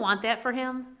 I don't want that for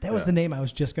him. that was the name I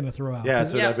was just going to throw out. Yeah,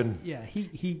 'Cause, so Yeah. I've been. yeah,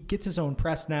 he gets his own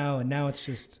press now, and now it's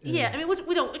just Yeah, I mean, which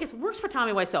we don't. I guess works for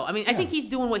Tommy Wiseau. I mean, I think he's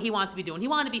doing what he wants to be doing. He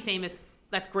wanted to be famous.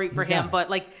 That's great for He's got him. it. But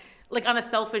like on a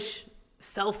selfish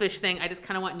thing, I just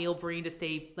kind of want Neil Breen to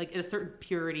stay like in a certain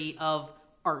purity of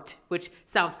art, which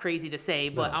sounds crazy to say,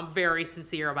 but I'm very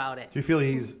sincere about it. Do you feel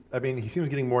he's? I mean, he seems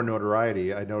getting more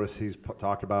notoriety. I noticed he's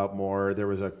talked about more. There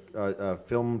was a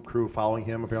film crew following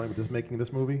him apparently with making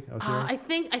this movie. I was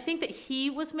hearing. I think that he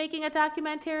was making a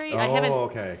documentary. I Oh, haven't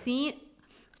okay. seen.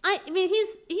 I mean,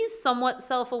 he's somewhat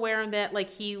self-aware in that,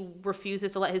 like, he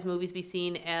refuses to let his movies be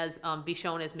seen as be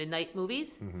shown as midnight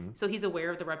movies. Mm-hmm. So he's aware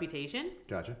of the reputation.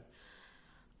 Gotcha.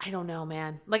 I don't know,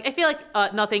 man. Like, I feel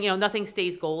like nothing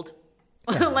stays gold.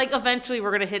 Like, eventually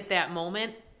we're gonna hit that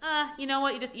moment. You know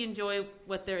what? You enjoy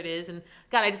what there it is, and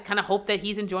God, I just kind of hope that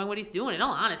he's enjoying what he's doing. In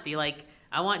all honesty, like,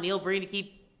 I want Neil Breen to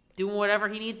keep doing whatever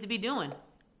he needs to be doing.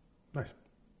 Nice.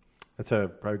 That's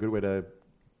probably a good way to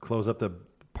close up the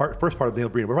first part of Neil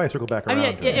Breen. We'll probably circle back I around.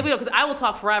 mean, yeah, because I will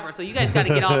talk forever. So you guys got to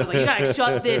get off. Like, you got to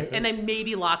shut this and then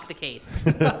maybe lock the case.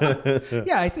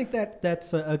 yeah, I think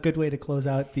that's a good way to close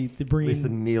out the Breen. At least the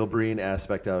Neil Breen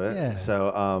aspect of it. Yeah.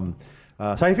 So,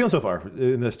 so how you feeling so far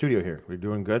in the studio here? We're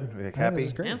doing good. We're happy. this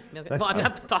is great. Yeah, okay. Nice. Well, I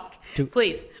have to talk, To-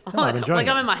 please. No, I'm enjoying like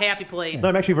it. I'm in my happy place. No,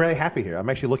 I'm actually very happy here. I'm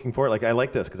actually looking forward. Like I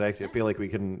like this because I feel like we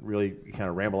can really kind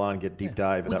of ramble on and get deep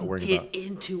dive We without can worrying get about.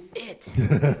 into it.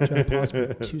 Should I pause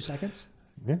for 2 seconds?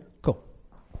 Yeah. Cool.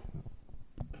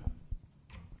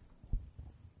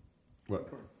 What?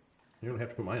 You don't have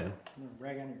to put mine in. I'm gonna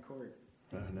brag on your cord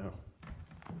No.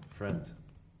 Friends.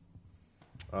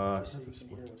 so you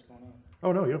can hear what's going on.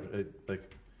 Oh no, you don't.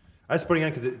 I was putting it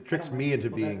on because it tricks me into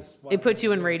being. It puts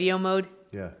you in radio mode.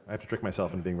 Yeah, I have to trick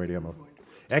myself into being radio mode.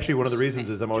 Actually, one of the reasons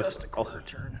is I'm always also.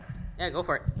 Turn. Yeah, go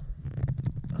for it.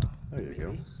 There you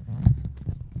go.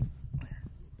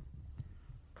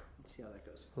 Let's see how that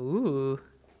goes. Ooh.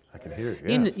 I can hear it.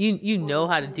 Yes. You know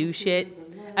how to do shit.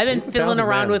 I've been He's a fiddling talented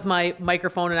around man. with my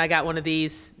microphone, and I got one of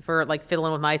these for like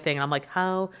fiddling with my thing. And I'm like,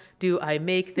 how do I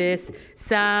make this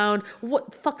sound?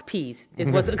 What fuck peas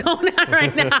is what's going on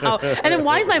right now? And then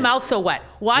why is my mouth so wet?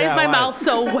 Why is my why? mouth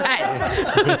so wet?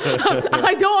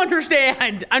 I don't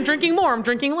understand. I'm drinking more. I'm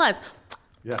drinking less.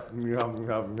 Yeah.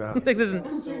 Like this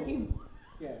is,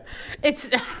 Yeah. it's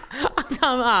I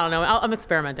don't know. I'm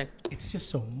experimenting. It's just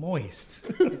so moist.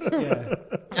 Yeah.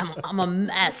 I'm a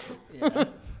mess.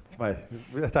 I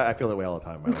feel that way all the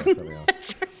time. Something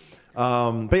else.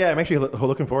 But yeah, I'm actually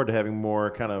looking forward to having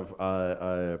more kind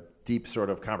of deep sort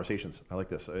of conversations. I like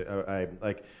this.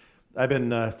 I've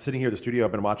been sitting here in the studio.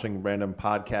 I've been watching random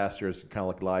podcasters, kind of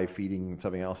like live feeding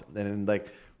something else, and then like.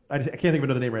 I can't think of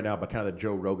another name right now, but kind of the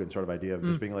Joe Rogan sort of idea of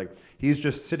just being like, he's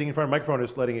just sitting in front of a microphone,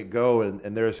 just letting it go. And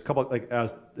there's a couple,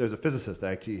 there's a physicist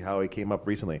actually, how he came up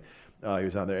recently. He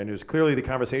was on there, and it was clearly the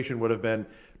conversation would have been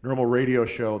normal radio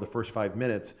show the first 5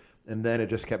 minutes, and then it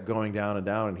just kept going down and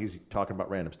down, and he's talking about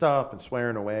random stuff and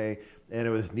swearing away. And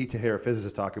it was neat to hear a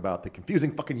physicist talk about the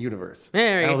confusing fucking universe.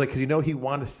 And I was like, because he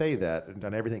wanted to say that and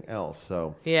done everything else.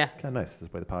 So Yeah. kind of nice.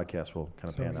 This way the podcast will kind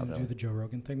of So pan we're out. gonna That do way. the Joe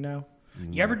Rogan thing now.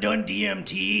 You ever done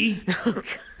DMT?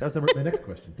 That was my next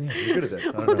question. Damn, you're good at this. I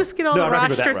don't We'll know. just get all No, the I'm not gonna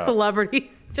go that roster route.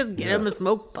 celebrities. Just get them to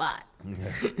smoke pot.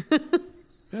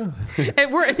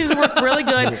 It seems to work really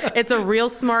good. It's a real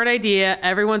smart idea.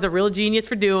 Everyone's a real genius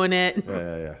for doing it.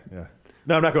 Yeah.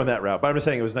 No, I'm not going that route. But I'm just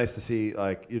saying it was nice to see,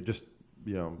 like,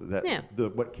 that Yeah.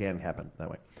 what can happen that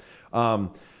way.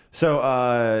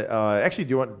 Actually,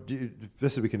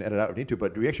 this is we can edit out if we need to,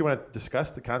 but do we actually want to discuss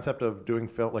the concept of doing a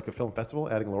film festival,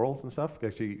 adding laurels and stuff?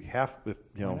 Actually,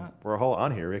 we're all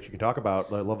on here. We actually can talk about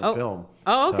the love of film.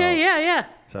 Oh, okay. So- Yeah.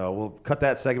 So we'll cut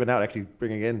that segment out, actually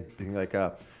bringing in, being like,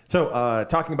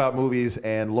 talking about movies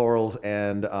and laurels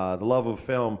and the love of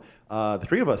film. The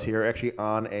three of us here are actually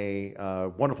on a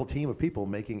wonderful team of people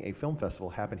making a film festival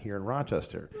happen here in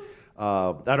Rochester.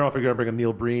 I don't know if we're going to bring a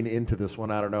Neil Breen into this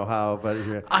one. I don't know how, but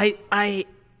I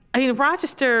mean,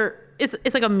 Rochester is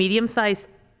like a medium-sized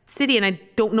city, and I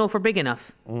don't know if we're big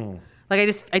enough. Like I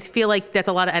just feel like that's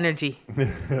a lot of energy.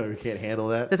 we can't handle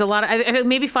that. There's a lot of I think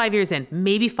maybe 5 years in,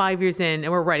 and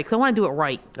we're ready because I want to do it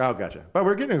right. Oh, gotcha. But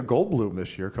we're getting a Goldblum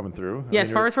this year coming through. Yeah,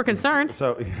 as far as we're concerned.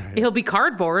 So He'll be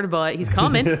cardboard, but he's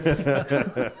coming.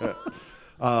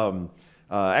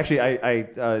 Actually,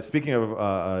 I speaking of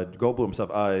Goldblum stuff,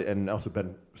 and also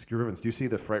Ben Scrivens, do you see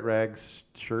the Fright Rags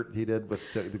shirt he did with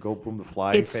the Goldblum, the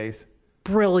fly It's face?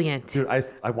 Brilliant. Dude,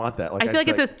 I want that. I feel like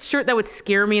it's a shirt that would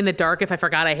scare me in the dark if I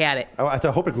forgot I had it. I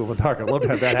hope it glow in the dark. I'd love to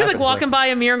have that Just happen. like walking by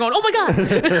a mirror and going, "Oh my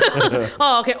god!"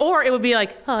 Oh, okay. Or it would be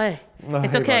like, "Oh, hey,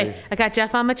 it's hey, okay. buddy. I got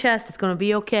Jeff on my chest. It's gonna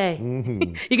be okay."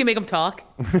 You can make him talk.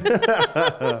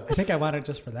 I think I want it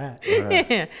just for that.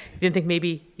 Yeah. You didn't think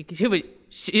maybe you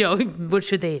should, what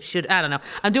should they? I don't know.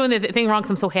 I'm doing the thing wrong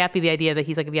because I'm so happy the idea that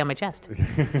he's like gonna be on my chest.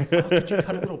 Could you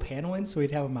cut a little panel in so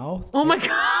he'd have a mouth? Oh my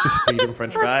god! Just feed him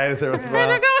French fries every once in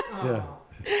a while.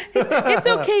 Yeah. It's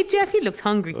okay, Jeff. He looks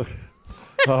hungry.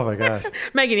 Oh my gosh.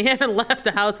 Megan, you haven't left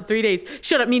the house in 3 days.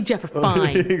 Shut up. Me and Jeff are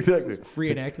fine. Exactly.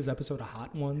 Reenact his episode of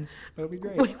Hot Ones. That would be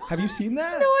great. Wait, Have you seen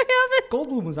that? No, I haven't.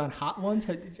 Goldblum was on Hot Ones.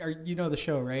 You know the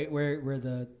show, right? Where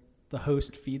the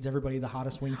host feeds everybody the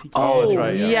hottest wings he can. Oh, that's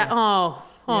right. Yeah. Oh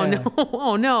Yeah. no.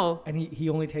 Oh no. And he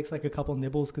only takes like a couple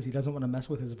nibbles because he doesn't want to mess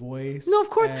with his voice. No, of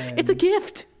course. And- It's a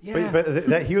gift. Yeah. But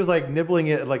that he was like nibbling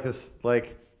it like this,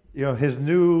 like, his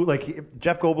new,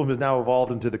 Jeff Goldblum has now evolved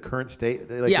into the current state,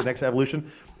 the next evolution,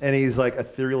 and he's like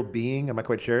ethereal being. I'm not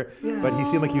quite sure, but he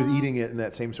seemed like he was eating it in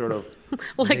that same sort of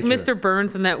Like nature. Mr.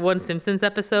 Burns in that one Simpsons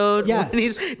episode. Yes. When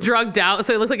he's drugged out,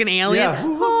 so he looks like an alien. Yeah.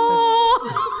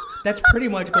 Oh. That's pretty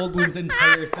much Goldblum's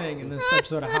entire thing in this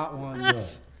episode of Hot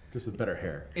Ones. Just with better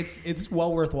hair. It's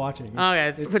well worth watching.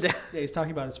 He's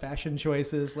talking about his fashion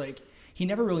choices. Like he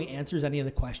never really answers any of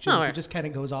the questions. Oh, He right. just kind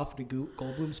of goes off to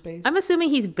Goldblum space. I'm assuming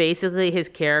he's basically his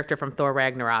character from Thor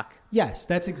Ragnarok. Yes,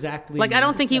 that's exactly. Like, I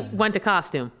don't think he yeah. went to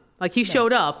costume. Like, he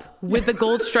showed up with the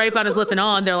gold stripe on his lip and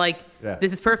all, and they're like, Yeah.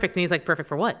 this is perfect. And he's like, perfect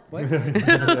for what? What?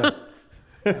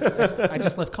 I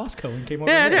just left Costco and came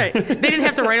over. Yeah, here. that's right. They didn't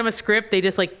have to write him a script. They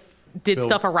just, like, did Film.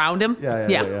 stuff around him.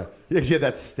 Yeah. She had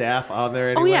that staff on there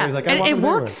Oh, anyway. yeah. He's like, And I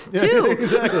want it this everywhere. works, Yeah, too.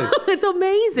 exactly. It's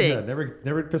amazing. Yeah,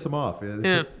 never piss him off.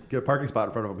 Yeah. Get a parking spot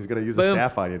in front of him. He's going to use the Boom.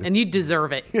 staff on you. Just, And you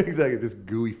deserve it. exactly. Just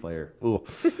gooey flair. Ooh.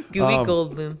 Gooey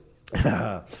Goldblum.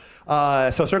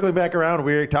 So circling back around,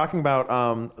 we're talking about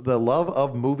the love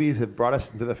of movies have brought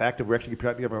us into the fact that we're actually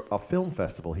putting together a film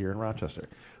festival here in Rochester.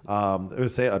 I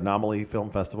would say Anomaly Film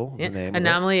Festival is the name.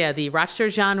 Anomaly, the Rochester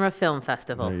Genre Film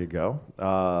Festival. There you go.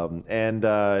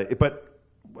 But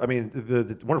I mean,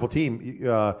 the wonderful team,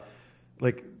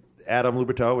 like Adam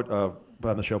Luberto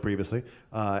on the show previously,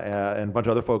 and a bunch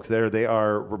of other folks there. They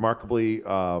are remarkably.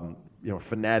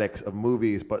 Fanatics of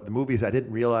movies, but the movies I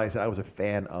didn't realize that I was a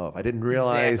fan of. I didn't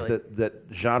realize that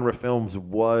genre films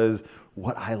was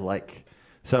what I like.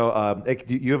 So,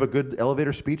 do you have a good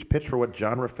elevator speech pitch for what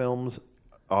genre films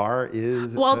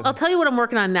is? Well, I'll tell you what I'm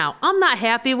working on now. I'm not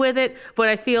happy with it, but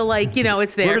I feel like,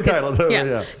 it's there. Look at titles.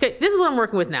 Yeah. Okay, this is what I'm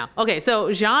working with now. Okay,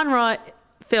 so genre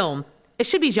film. It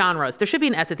should be genres. There should be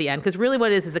an S at the end because really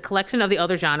what it is a collection of the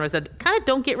other genres that kind of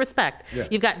don't get respect. Yeah.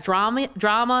 You've got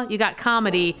drama, you got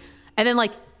comedy, and then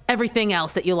like everything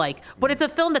else that you like. But it's a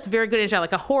film that's very good in genre.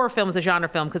 Like a horror film is a genre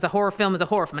film because a horror film is a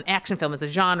horror film. An action film is a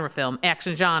genre film,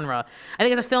 action genre. I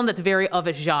think it's a film that's very of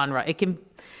its genre. It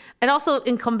also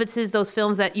encompasses those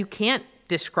films that you can't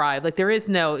describe. Like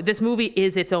this movie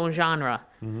is its own genre.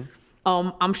 Mm-hmm.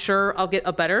 I'm sure I'll get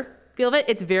a better feel of it.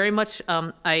 It's very much,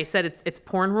 I said it's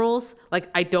porn rules. Like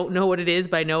I don't know what it is,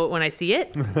 but I know it when I see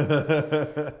it.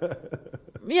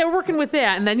 Yeah, we're working with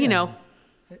that. And then,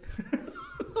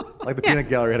 Like the peanut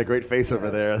gallery had a great face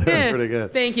over there. That was pretty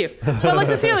good. Thank you. But like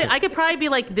sincerely, I could probably be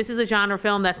like, this is a genre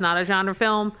film. That's not a genre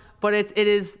film. But it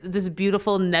is this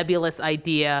beautiful nebulous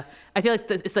idea. I feel like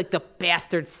it's like the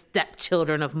bastard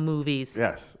stepchildren of movies.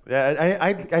 Yes. Yeah.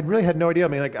 I really had no idea. I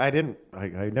mean, like I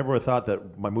never would have thought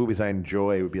that my movies I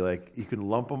enjoy would be like you can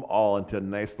lump them all into a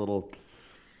nice little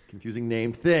confusing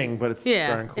name thing, but it's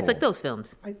darn cool. It's like those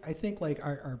films. I think like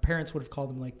our parents would have called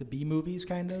them like the B movies,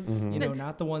 kind of. Mm-hmm.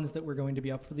 Not the ones that were going to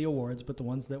be up for the awards, but the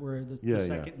ones that were the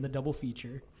second and the double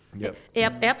feature. Yep.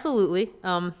 Absolutely.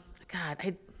 God,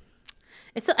 I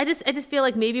just feel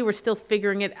like maybe we're still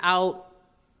figuring it out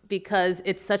because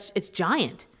it's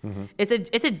giant. Mm-hmm.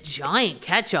 It's a giant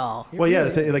catch-all. Well, yeah,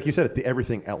 like you said, it's the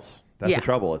everything else. That's the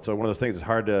trouble. It's one of those things. It's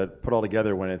hard to put all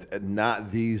together when it's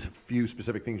not these few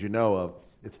specific things you know of.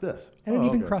 It's this. And it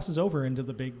even crosses over into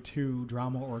the big two,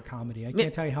 drama or comedy. I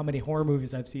can't tell you how many horror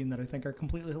movies I've seen that I think are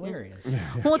completely hilarious.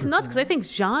 Well, it's nuts because I think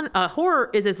horror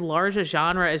is as large a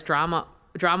genre as drama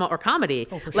or comedy.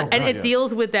 Oh, for sure. And it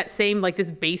deals with that same, like,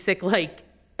 this basic, like,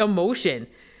 emotion.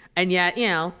 And yet,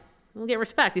 we'll get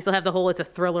respect. You still have the whole it's a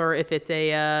thriller if it's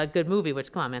a good movie,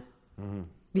 which, come on, man.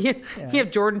 Mm-hmm. You have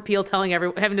Jordan Peele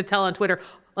having to tell on Twitter,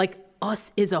 like,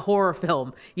 Us is a horror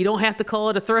film. You don't have to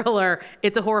call it a thriller.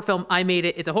 It's a horror film. I made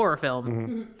it. It's a horror film.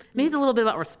 Mm-hmm. Maybe it's a little bit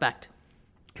about respect.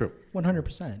 True.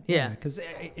 100%. Yeah. Because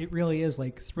it really is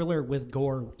like thriller with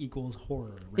gore equals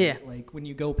horror. Right? Yeah. Like when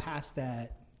you go past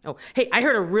that. Oh, hey, I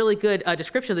heard a really good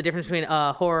description of the difference between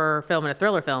a horror film and a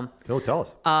thriller film. Go tell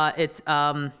us. It's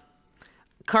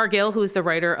Cargill, who's the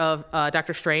writer of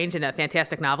Doctor Strange and a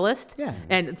fantastic novelist. Yeah.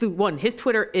 And his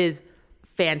Twitter is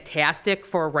fantastic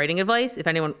for writing advice, if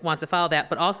anyone wants to follow that.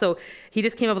 But also, he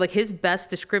just came up with, like, his best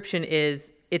description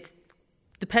is it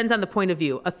depends on the point of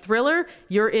view. A thriller,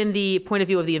 you're in the point of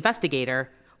view of the investigator.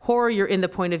 Horror, you're in the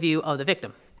point of view of the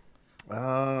victim.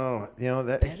 Oh,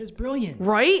 that is brilliant.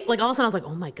 Right? Like, all of a sudden, I was like,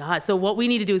 oh, my God. So what we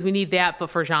need to do is we need that, but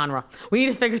for genre. We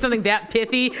need to figure something that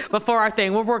pithy before our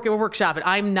thing. We're workshopping.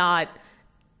 I'm not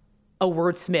a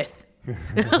wordsmith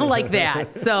like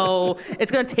that. So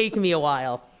it's going to take me a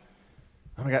while.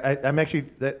 Oh my God, I'm actually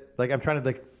I'm trying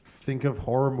to think of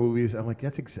horror movies. I'm like,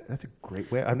 that's a great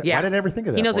way. Why did I never think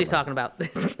of that? He knows what he's talking about.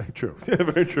 True,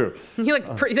 very true. He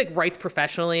writes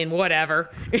professionally and whatever.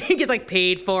 He gets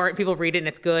paid for it. People read it and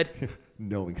it's good.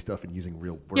 Knowing stuff and using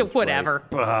real words. Yeah, whatever.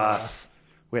 Right.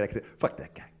 Wait, I can say, fuck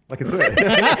that guy. I can say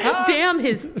it. Damn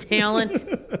his talent.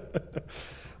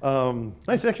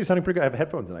 Nice, actually sounding pretty good. I have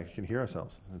headphones and I can hear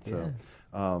ourselves. It's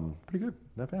pretty good,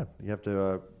 not bad. You have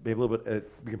to maybe a little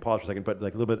bit. We can pause for a second, but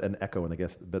like a little bit an echo in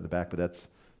the back. But that's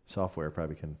software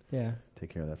probably can take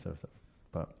care of that sort of stuff.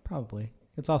 But probably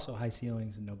it's also high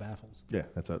ceilings and no baffles. Yeah,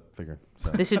 that's what I figured.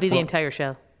 So. This should be the entire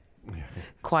show.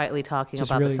 Quietly talking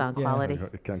about the sound quality.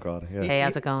 Sound quality. Yeah. Hey,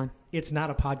 how's it going? It's not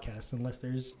a podcast unless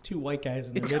there's two white guys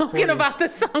in their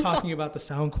mid-40s talking about the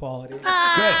sound quality.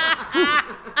 Good.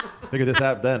 Figured this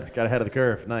out then. Got ahead of the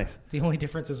curve. Nice. The only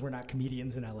difference is we're not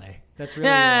comedians in LA. That's really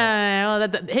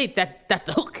that's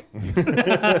the hook.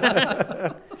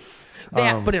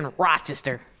 But in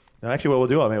Rochester. Now, actually, what we'll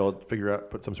do, maybe we'll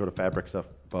put some sort of fabric stuff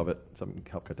above it, something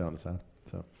to help cut down the sound.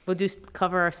 So. We'll just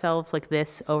cover ourselves like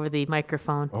this over the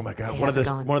microphone. Oh my God! Hey, One how's it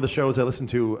of going? the shows I listen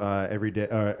to every day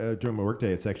during my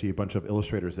workday. It's actually a bunch of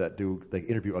illustrators that do like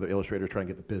interview other illustrators, trying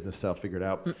to get the business stuff figured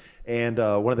out. And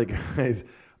one of the guys,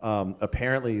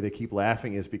 apparently, they keep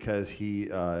laughing is because he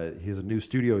has a new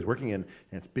studio he's working in, and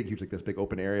it's big, huge, like this big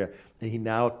open area. And he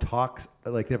now talks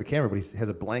like they have a camera, but he has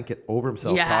a blanket over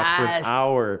himself. Talks for an Yes.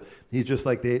 hour. He's just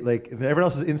like everyone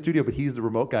else is in studio, but he's the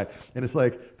remote guy, and it's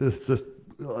like this.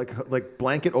 Like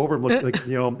blanket over him, look like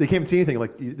they can't even see anything.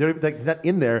 Like they're like not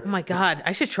in there. Oh my God,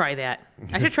 I should try that.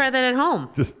 I should try that at home.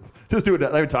 Just do it.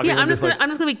 I'm talking. Yeah, I'm just like,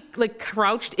 gonna be like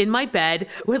crouched in my bed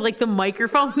with like the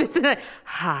microphone.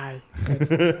 Hi.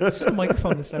 It's just a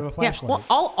microphone instead of a Yeah. flashlight.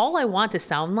 Well, all I want to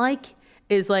sound like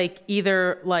is like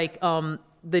either like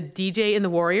the DJ in the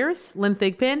Warriors, Lynn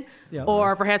Thigpen, Yeah. or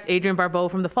Nice. perhaps Adrienne Barbeau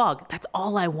from The Fog. That's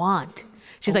all I want.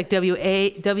 She's like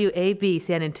WAB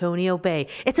San Antonio Bay.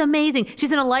 It's amazing.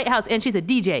 She's in a lighthouse and she's a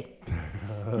DJ.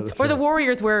 Or the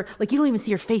Warriors, where like you don't even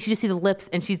see her face, you just see the lips,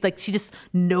 and she just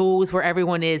knows where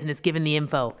everyone is and is given the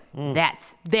info.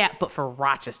 That's that, but for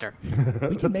Rochester.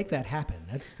 We can make that happen.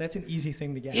 That's an easy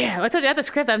thing to get. Yeah, I told you I have the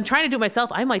script. I'm trying to do it myself.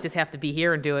 I might just have to be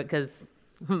here and do it because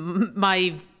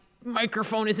my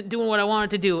microphone isn't doing what I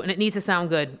want it to do, and it needs to sound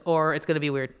good, or it's going to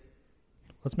be weird.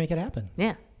 Let's make it happen.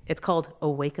 Yeah, it's called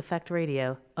Awake Effect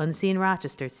Radio, Unseen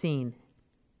Rochester Scene.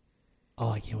 Oh,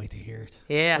 I can't wait to hear it.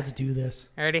 Yeah. Let's do this.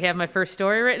 I already have my first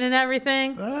story written and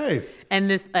everything, nice. and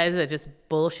this is just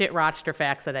bullshit Rochester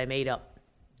facts that I made up.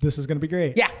 This is going to be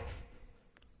great. Yeah.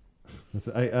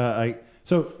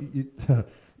 So go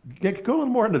a little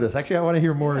more into this. Actually, I want to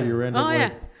hear more of your end. Oh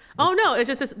yeah. Oh no, it's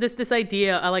just this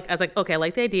idea. I was like, okay, I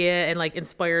like the idea, and like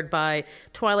inspired by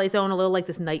Twilight Zone, a little like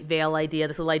this Night Vale idea,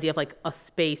 this little idea of like a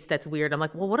space that's weird. I'm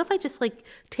like, well, what if I just like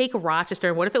take Rochester,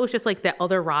 and what if it was just like that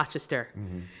other Rochester?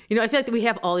 You know, I feel like we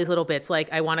have all these little bits.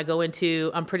 Like I want to go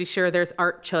into. I'm pretty sure there's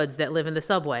art chuds that live in the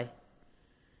subway.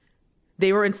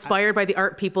 They were inspired by the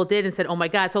art people did and said, oh my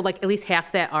God, so like at least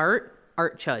half that art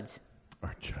chuds.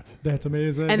 That's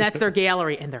amazing. And that's their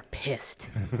gallery, and they're pissed.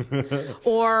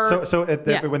 Or So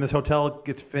yeah. when this hotel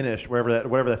gets finished,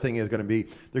 whatever that thing is going to be,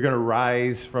 they're going to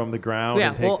rise from the ground yeah,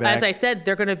 and take well, back. as I said,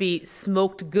 they're going to be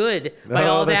smoked good by Oh,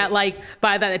 all that's- that, like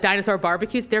by the dinosaur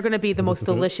barbecues. They're going to be the most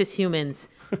delicious humans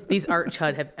these art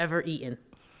chud have ever eaten.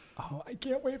 Oh, I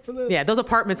can't wait for this. Yeah, those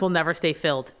apartments will never stay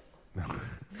filled.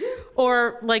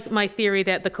 Or like my theory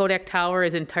that the Kodak Tower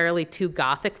is entirely too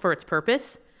gothic for its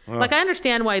purpose. Like I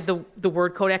understand why the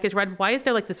word Kodak is red. Why is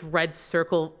there like this red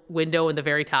circle window in the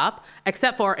very top?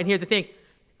 Except for, and here's the thing,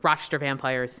 Rochester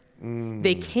vampires.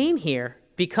 They came here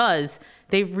because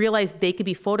they realized they could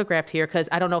be photographed here because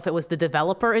I don't know if it was the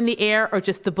developer in the air or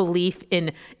just the belief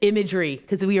in imagery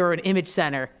because we were an image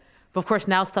center. But of course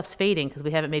now stuff's fading because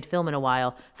we haven't made film in a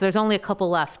while. So there's only a couple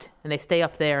left and they stay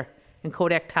up there in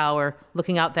Kodak Tower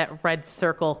looking out that red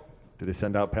circle. Do they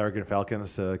send out peregrine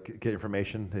falcons to get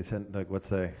information? They send like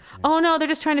Oh no, they're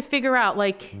just trying to figure out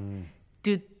like,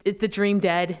 is the dream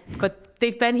dead? But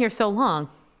they've been here so long,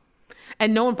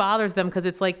 and no one bothers them because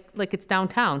it's like it's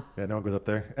downtown. Yeah, no one goes up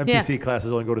there. MCC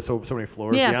classes only go to so many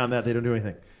floors. Yeah. Beyond that, they don't do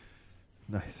anything.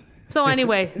 Nice. So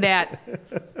anyway, that.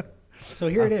 So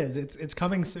here it is. It's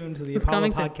coming soon to the It's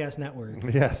Apollo coming soon. Podcast Network.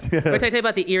 Yes. What did I tell you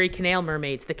about the Erie Canal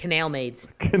mermaids, the canal maids?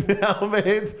 Canal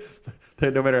maids.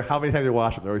 No matter how many times you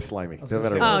wash them, they're always slimy. I was No gonna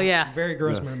matter say, Oh, those yeah. Very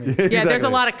gross mermaids. Yeah, there's a Exactly.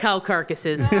 lot of cow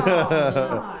carcasses.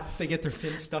 They get their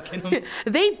fins stuck in them.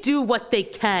 They do what they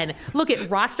can. Look at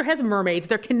Rochester has mermaids,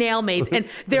 they're canal maids, and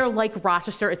they're like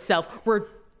Rochester itself. We're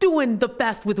doing the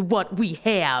best with what we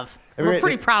have. I mean, We're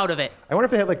pretty proud of it. I wonder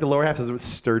if they have like the lower half is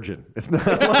sturgeon. It's not.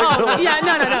 Oh yeah,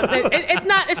 no.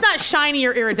 It's not shiny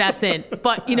or iridescent,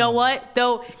 but you know what?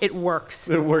 Though it works.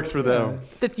 It works for them.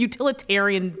 The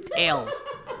utilitarian tales.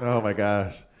 Oh my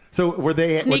gosh. So were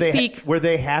they Sneak peek. were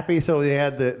they happy? So they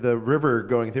had the river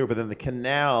going through, but then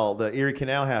the Erie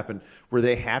Canal happened. Were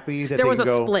they happy that There they was a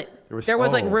could go? split. There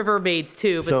was like river maids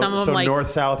too, but some of them like north,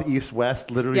 south, east, west,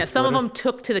 literally. yeah, some of splitters? them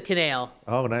took to the canal.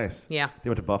 Oh, nice. Yeah. They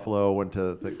went to Buffalo, went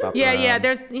to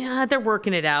the They're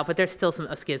working it out, but there's still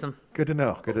a schism. Good to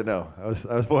know. Good to know. I was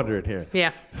wondering here.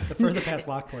 Yeah. The further past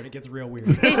Lockport, it gets real weird.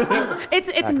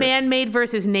 It's man-made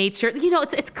versus nature. You know,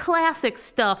 it's classic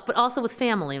stuff, but also with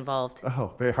family involved.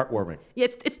 Oh, very heartwarming. Yeah,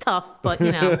 it's tough, but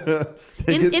you know,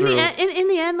 They in get the through. in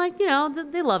the end, like you know,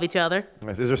 they love each other.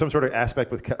 Nice. Is there some sort of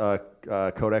aspect with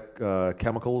Kodak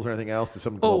chemicals or anything else? Does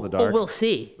something glow in the dark? we'll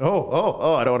see.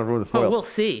 Oh! I don't want to ruin the spoils. We'll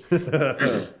see.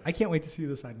 I can't wait to see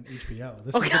this on HBO.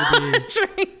 This Oh, is going to be. Sure.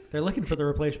 They're looking for the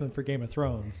replacement for Game of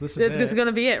Thrones. This is This is it. going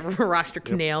to be it. Rochester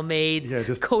Canal Maids, Yeah,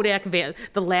 just- the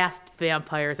last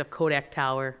vampires of Kodak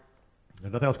Tower.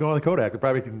 And nothing else going on with Kodak. They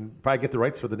probably can get the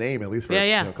rights for the name at least for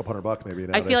Yeah. a couple $100 maybe. I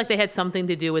nowadays. feel like they had something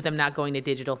to do with them not going to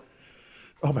digital.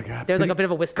 Oh my God! There's like a bit of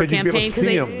a whisper campaign campaign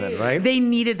because they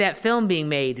needed that film being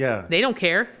made. Yeah. They don't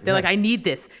care. They're like, I need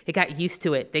this. They got used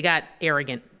to it. They got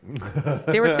arrogant.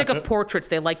 They were sick of portraits.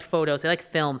 They liked photos. They liked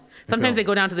film. Sometimes they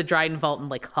go down to the Dryden Vault and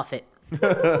like huff it.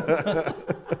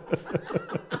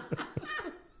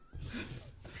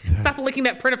 Stop licking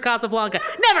that print of Casablanca.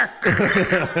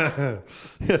 Never.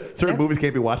 Certain movies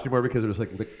can't be watched anymore because they're just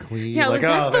like clean. Yeah, like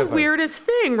that's the vampire. weirdest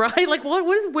thing, right? Like what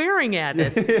is wearing at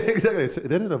this? Exactly.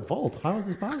 Then in a vault. How is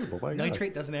this possible? My God.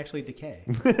 Nitrate doesn't actually decay.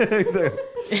 Exactly.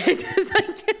 It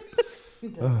just,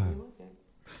 like,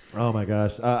 Oh my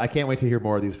gosh! I can't wait to hear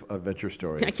more of these adventure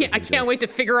stories. I can't wait to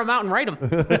figure them out and write them.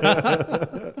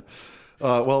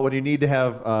 Well, when you need to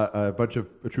have a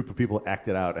troop of people act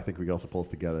it out, I think we can also pull us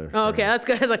together. Oh, okay, that's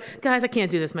good. I was like, guys, I can't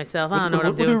do this myself. I don't know what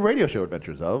I'm We'll doing. do radio show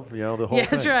adventures of the whole. Yeah,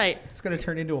 that's thing. right. It's going to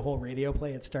turn into a whole radio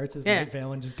play. It starts as Night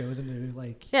Vale and just goes into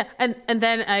like. Yeah, and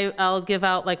then I'll give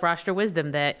out like roster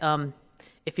wisdom that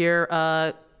if you're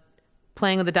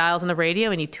playing with the dials on the radio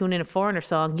and you tune in a foreigner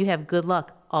song, you have good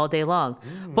luck all day long.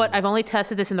 But I've only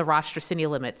tested this in the roster city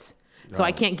limits, so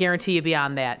I can't guarantee you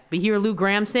beyond that. But you hear Lou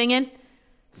Graham singing,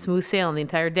 smooth sailing the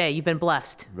entire day. You've been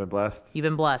blessed. You've been blessed. You've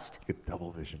been blessed. You get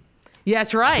double vision. Yeah,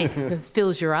 that's right. It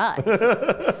fills your eyes.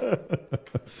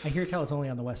 I hear tell it's only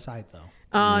on the west side though.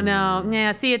 Oh no,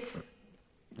 yeah. See, it's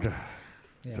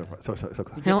Yeah. So close. You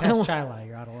get past Chila,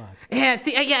 you're out of luck. yeah.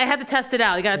 See, I have to test it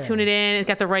out. You got to tune it in. It's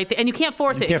got the right thing, and you can't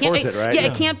force it. You can't force it, right? Yeah, No.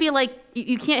 it can't be like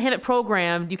you can't have it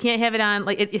programmed. You can't have it on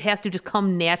like it has to just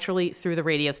come naturally through the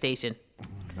radio station.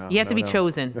 You have to be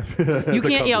chosen. You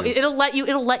can't. You know, it'll let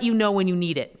you know when you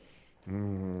need it.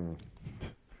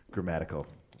 Grammatical.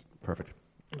 Perfect.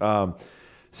 So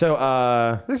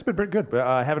this has been pretty good.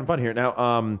 Having fun here.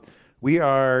 Now, we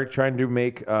are trying to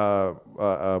make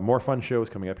more fun shows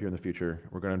coming up here in the future.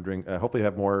 We're going to bring, hopefully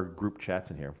have more group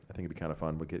chats in here. I think it'd be kind of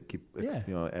fun. We'll keep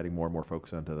adding more and more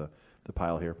folks onto the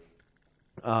pile here.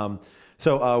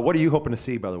 So what are you hoping to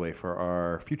see, by the way, for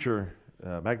our future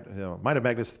Mind of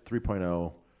Magnus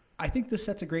 3.0? I think this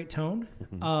sets a great tone.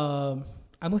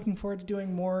 I'm looking forward to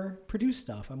doing more produced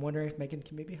stuff. I'm wondering if Megan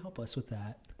can maybe help us with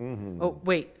that. Oh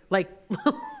wait, like,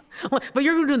 but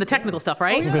you're doing the technical stuff,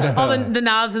 right? All the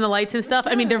knobs and the lights and stuff.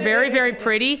 I mean, they're very, very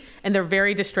pretty and they're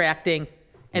very distracting,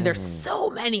 and there's so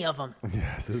many of them.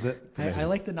 Yes, isn't it? It's amazing. I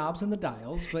like the knobs and the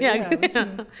dials, but Yeah. yeah, we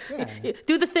can,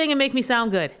 Do the thing and make me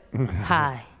sound good.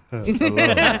 Hi,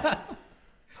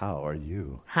 How are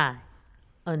you? hi,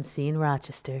 Unseen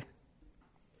Rochester.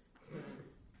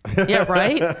 Yeah,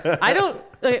 right. I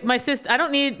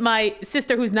don't need my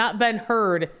sister who's not been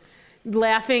heard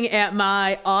laughing at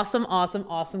my awesome,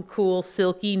 cool,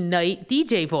 silky night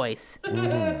DJ voice.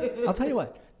 I'll tell you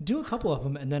what. Do a couple of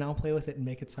them, and then I'll play with it and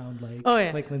make it sound like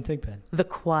like Lynn Thigpen. The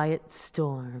Quiet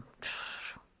Storm.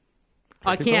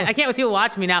 I can't with people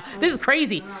watching me now. This is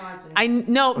crazy.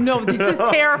 No, this is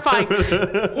terrifying.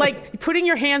 Like putting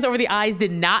your hands over the eyes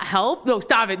did not help. No,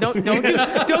 stop it. Don't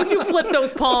you flip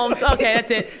those palms. Okay,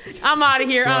 that's it. I'm out of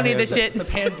here. I don't need this shit. The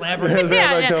Pan's Labyrinth.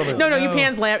 Yeah. No, you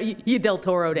Pan's Labyrinth. You Del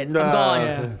Toro'd it. I'm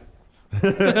gone.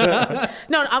 Yeah.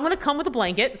 No, I'm gonna come with a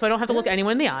blanket so I don't have to look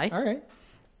anyone in the eye. All right.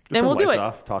 Then we'll do lights it.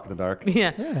 Off, talk in the dark.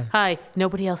 Yeah. Yeah. Hi.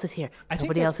 Nobody else is here. I think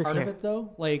Nobody that's else is part here. of it,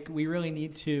 though. Like, we really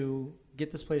need to get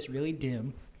this place really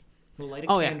dim. We'll light a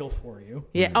Oh, yeah. candle for you,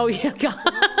 Yeah. Oh yeah.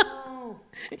 God.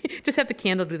 Just have the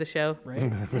candle do the show. right?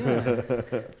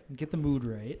 Yeah. Get the mood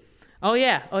right. Oh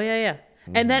yeah.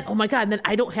 And then, oh my God, and then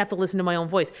I don't have to listen to my own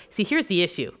voice. See, here's the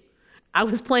issue. I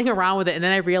was playing around with it, and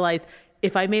then I realized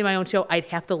if I made my own show, I'd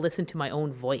have to listen to my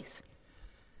own voice.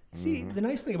 See, the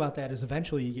nice thing about that is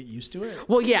eventually you get used to it.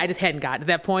 Well, yeah, I just hadn't gotten to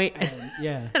that point.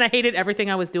 Yeah. And I hated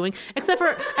everything I was doing, except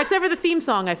for the theme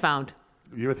song I found.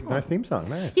 You have a nice theme song.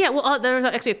 Nice. Yeah, well, there's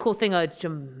actually a cool thing. I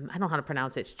don't know how to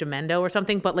pronounce it. It's Jamendo or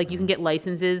something, but like you can get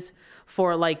licenses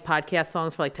for like podcast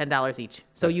songs for like $10 each.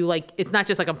 So you like, it's not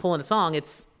just like I'm pulling a song. It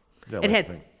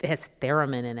has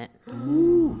theremin in it.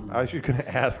 I was going to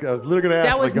ask. I was literally going to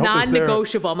ask. That was like, hope there's there-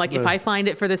 non-negotiable. I'm like, if I find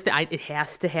it for this, it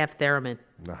has to have theremin.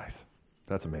 Nice.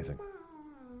 That's amazing.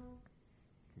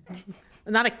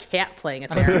 Not a cat playing it.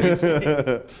 If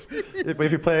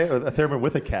you play a theremin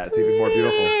with a cat, it's even more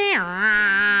beautiful.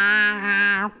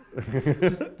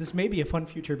 This may be a fun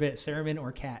future bit, theremin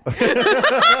or cat.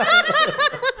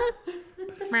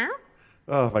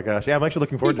 Oh my gosh! Yeah, I'm actually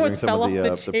looking forward to He doing some fell of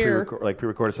the off the chair.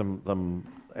 pre-recorded some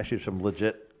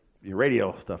legit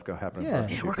radio stuff happening. Yeah.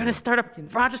 Yeah, we're going to start a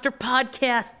Rochester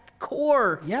podcast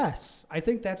core. Yes. I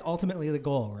think that's ultimately the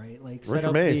goal, right? Like Works set for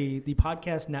up me. the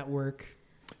podcast network.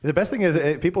 The best thing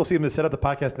is people seem to set up the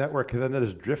podcast network and then they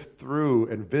just drift through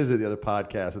and visit the other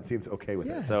podcasts. It seems okay with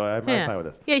it. So I'm fine with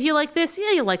this. Yeah, you like this? Yeah,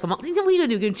 you like them all. What are you going to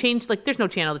do? You're going to change? Like, there's no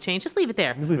channel to change. Just leave it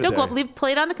there. Don't go up.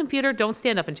 Play it on the computer. Don't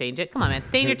stand up and change it. Come on, man.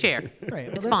 Stay in your chair. Right.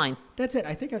 It's fine. That's it.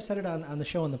 I think I've said it on the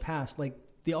show in the past. Like,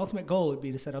 the ultimate goal would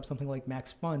be to set up something like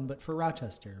Max Fun, but for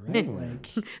Rochester, right?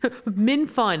 Min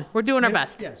Fun. We're doing our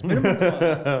best. Yes, minimum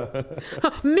fun.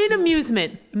 Min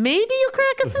Amusement. Maybe you'll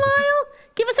crack a smile.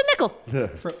 Give us a nickel.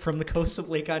 From the coast of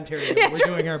Lake Ontario, Yeah, we're sure.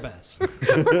 doing our best. That's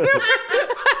it.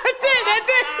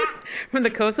 From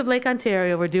the coast of Lake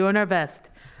Ontario, we're doing our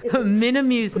best.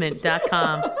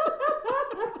 Minamusement.com.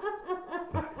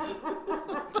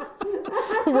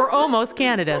 We're almost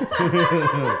Canada.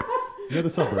 You're the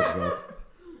suburbs, though.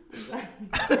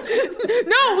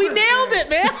 No, we nailed it,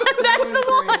 man. That's the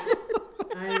one.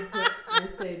 I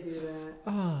say do that.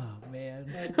 Oh, man.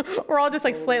 We're all just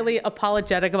like slightly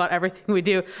apologetic about everything we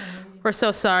do. We're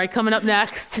so sorry. Coming up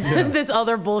next, this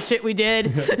other bullshit we did.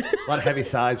 A lot of heavy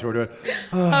sighs we're doing.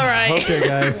 All right. Okay,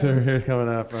 guys, so here's coming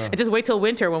up. And just wait till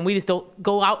winter when we just don't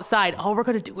go outside. All we're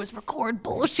going to do is record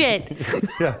bullshit.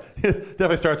 Yeah, it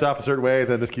definitely starts off a certain way,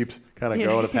 then just keeps kind of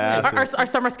going a path. Our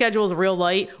summer schedule is real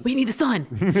light. We need the sun.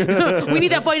 We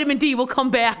need that vitamin D. We'll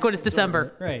come back when it's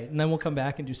December. Right, and then we'll come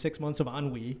back and do 6 months of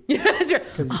ennui. Yeah, sure.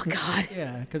 Oh, God.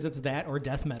 Yeah, because it's that or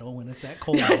death metal when it's that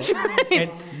cold out. That's right.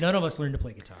 And none of us learn to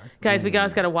play guitar. Guys, we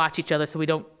guys got to watch each other so we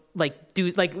don't like do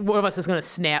like one of us is going to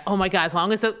snap. Oh my God, as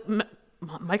long as the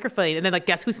microphone and then like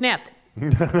guess who snapped?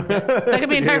 That could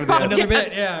be an entire podcast. Another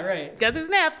bit, yeah, right. Guess who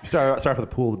snapped? Start for the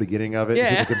pool at the beginning of it.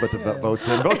 Yeah. People can put the votes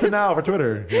in. Votes in now for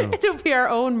Twitter. You know. It'll be our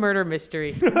own murder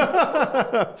mystery.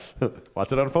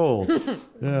 Watch it unfold.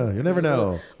 Yeah, you never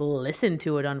know. Listen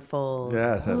to it unfold.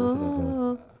 Yeah, listen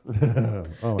to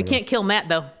that. We can't kill Matt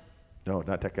though. No,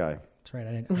 not that guy. That's right,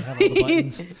 I didn't have all the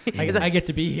buttons. I get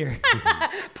to be here.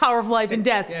 Power of life and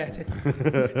death. Yeah,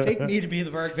 take me to be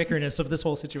the Varg Vickerness of this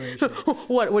whole situation.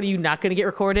 What are you not going to get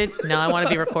recorded? No, I want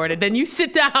to be recorded. Then you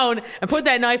sit down and put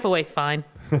that knife away. Fine.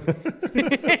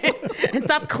 And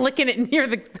stop clicking it near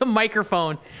the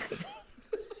microphone.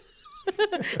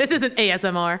 This isn't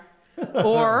ASMR.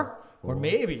 Or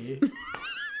maybe.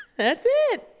 that's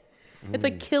it. It's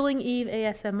like Killing Eve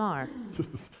ASMR.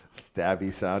 Just this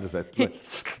stabby sound. Just that.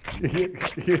 That's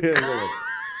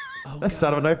the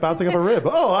sound of a knife bouncing off a rib.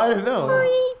 Oh, I didn't know.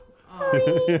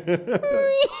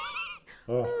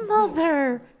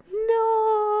 Mother,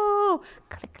 no.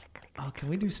 Click, click, click. Oh, can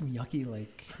we do some yucky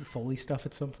like Foley stuff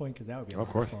at some point? Because that would be a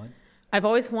lot of fun. I've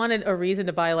always wanted a reason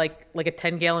to buy like a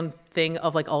 10-gallon thing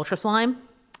of like Ultra Slime.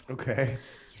 Okay.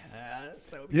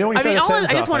 Yes, You know when you I mean, start the I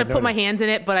sentence just off, want to know put my it. hands in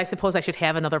it, but I suppose I should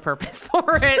have another purpose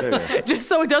for it, just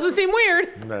so it doesn't seem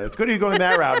weird. No, it's good you're going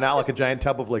that route, not like a giant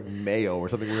tub of like mayo or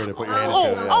something weird to put your hand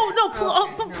into. No,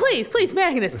 please,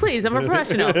 Magnus, please. I'm a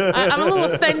professional. I'm a little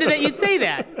offended that you'd say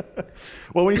that.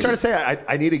 Well, when you started saying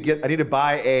I need to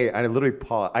buy I literally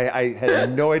paused. I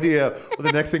had no idea what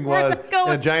the next thing was, Where's it going?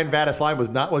 and a giant vat of slime was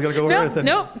not going to go over Nope, it. And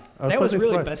nope. That was pleasantly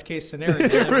really surprised. best case scenario.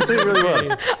 It really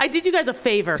was. I did you guys a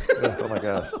favor. Yes, oh my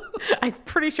gosh. I'm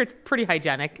pretty sure it's pretty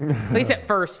hygienic, at least at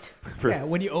first. Yeah,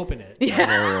 when you open it.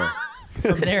 Yeah.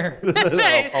 From there. That's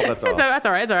right. Oh, that's all. That's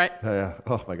all right. That's all right. Yeah.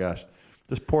 Oh my gosh.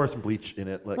 Just pour some bleach in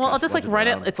it. Well, I'll just like rent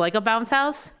it. It's like a bounce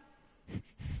house.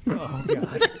 Oh,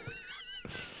 God.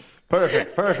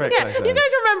 Perfect. Yeah, Thanks, you Ann.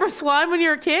 guys remember slime when you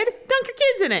were a kid? Dunk your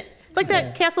kids in it. It's like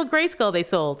that Castle Grayskull they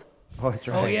sold. Oh, that's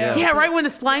right. Oh, yeah. Yeah, right when the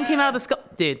slime came out of the skull.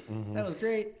 Dude. That was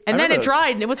great. And I then remember it that.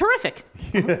 dried and it was horrific.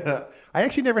 I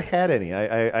actually never had any.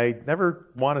 I never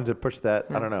wanted to push that.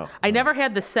 I don't know. I never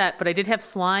had the set, but I did have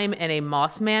slime and a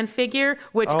Mossman figure,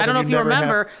 which Oh, I don't then know you if you never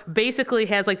remember, basically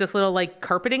has like this little like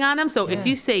carpeting on him. So if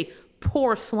you say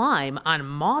pour slime on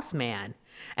Mossman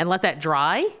and let that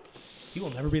dry, He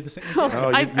will never be the same. Oh,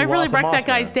 I you really lost a wrecked that Mossman.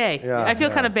 guy's day. Yeah, I feel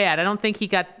yeah. kind of bad. I don't think he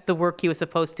got the work he was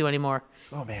supposed to anymore.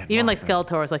 Oh man. Even like Mossman.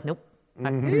 Skeletor was like, nope.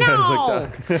 No.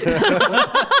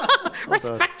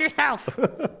 Respect yourself.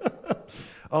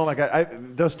 Oh my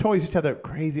god! Those toys used to have that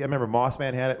crazy. I remember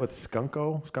Mossman had it with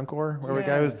Skunkor, where the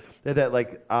guy was. They had that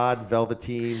like odd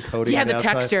velveteen coating. Yeah, on the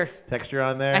texture texture.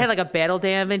 on there. I had like a battle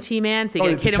damage He-Man, so Oh,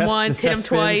 you the hit him chest- once, the hit him chest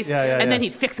spins? twice, Yeah, and then yeah.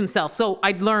 he'd fix himself. So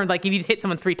I'd learned like if you hit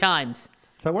someone 3 times,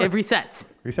 So that works. it resets.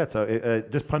 Reset. So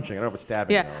just punching. I don't know if it's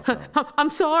stabbing. Yeah. Though, so. I'm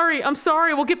sorry.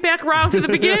 We'll get back around to the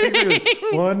beginning.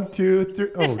 1, 2, 3.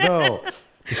 Oh no!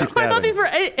 Just keep I thought stabbing. these were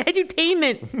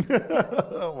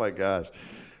edutainment. Oh my gosh.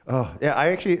 Oh yeah, I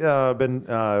actually been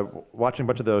watching a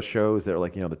bunch of those shows that are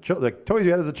like the toys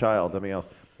you had as a child. Nothing else.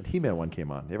 The He-Man one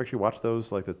came on. You ever actually watched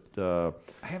those? Like the.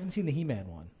 I haven't seen the He-Man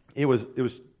one. It was.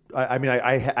 I mean,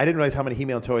 I didn't realize how many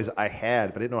He-Man toys I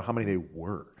had, but I didn't know how many they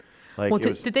were. Like, Well, it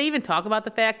was, did they even talk about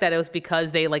the fact that it was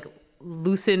because they like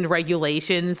loosened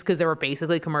regulations because they were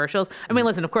basically commercials? I mean,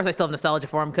 listen, of course I still have nostalgia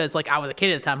for them because like I was a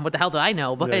kid at the time. What the hell did I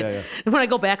know? But Yeah. when I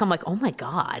go back, I'm like, oh my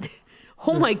God.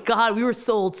 Oh my God, we were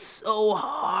sold so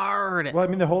hard. well, I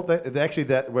mean, the whole thing, actually,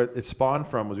 that what it spawned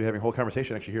from was we were having a whole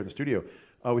conversation actually here in the studio.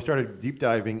 We started deep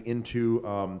diving into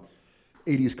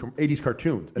 80s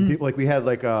cartoons, and people like we had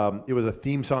like it was a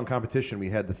theme song competition. We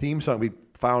had the theme song. We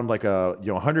found like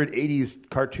 100 80s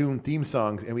cartoon theme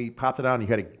songs, and we popped it on. And you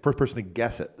had a first person to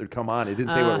guess it. They'd come on. It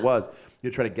didn't say what it was.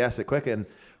 You'd try to guess it quick, and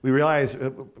we realized,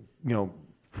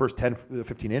 first 10,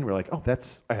 15 in, we're like, oh,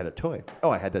 I had a toy. Oh,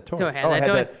 I had that toy. I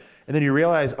had that toy. And then you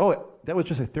realize, oh, that was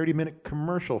just a 30-minute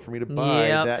commercial for me to buy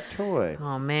that toy.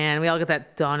 Oh man, we all get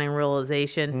that dawning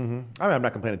realization. I mean, I'm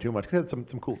not complaining too much because I had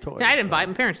some cool toys. I didn't buy it.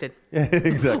 My parents did. Yeah,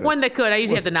 exactly. One that could. I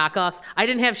usually had the knockoffs. I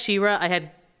didn't have She-Ra. I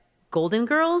had Golden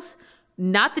Girls,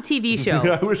 not the TV show.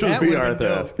 I wish it was That B. would've Arthur.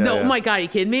 been esque. No, Yeah. oh my God, are you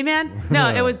kidding me, man? No,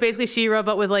 it was basically She-Ra,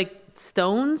 but with like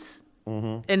stones.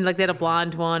 And like they had a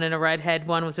blonde one and a redhead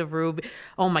one was a ruby.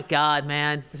 Oh my God,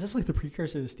 man. Is this like the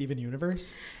precursor to Steven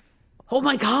Universe? Oh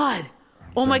my God.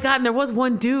 Oh my God. And there was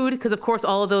one dude, because of course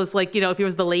all of those, like, if he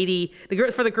was the lady,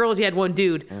 for the girls, you had one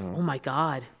dude. Oh my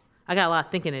God. I got a lot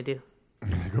of thinking to do.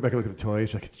 Go back and look at the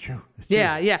toys. Like, it's true. It's true.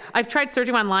 Yeah. I've tried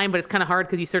searching online, but it's kind of hard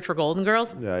because you search for Golden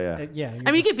Girls. Yeah. Yeah.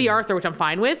 I mean, you get B. Arthur, which I'm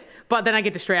fine with, but then I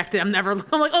get distracted. I'm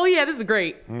like, oh yeah, this is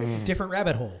great. Different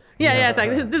rabbit hole. Yeah. It's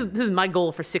like, this is my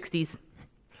goal for 60s.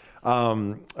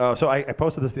 So I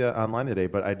posted this online today,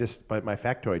 but my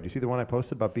factoid. Do you see the one I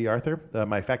posted about B. Arthur?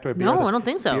 My factoid. B. No, Arthur? I don't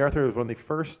think so. B. Arthur was one of the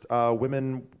first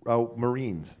women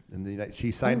Marines in the United.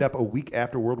 She signed up a week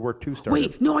after World War II started.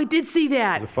 Wait, no, I did see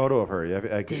that. There's a photo of her.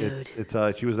 Yeah, Dude.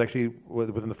 she was actually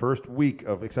within the first week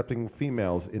of accepting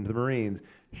females into the Marines.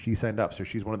 She signed up, so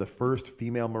she's one of the first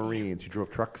female Marines. She drove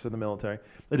trucks in the military.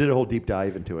 They did a whole deep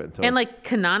dive into it, And like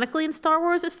canonically in Star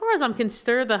Wars, as far as I'm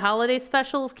concerned, the holiday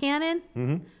specials canon.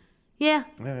 Mm-hmm. Yeah.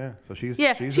 Yeah. So she's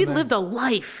she in there. lived a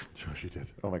life. Sure, she did.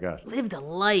 Oh my gosh. Lived a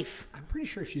life. I'm pretty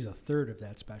sure she's a third of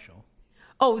that special.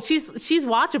 Oh, she's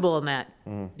watchable in that.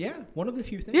 Yeah, one of the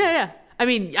few things. Yeah. I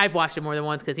mean, I've watched it more than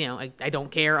once because I don't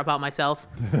care about myself.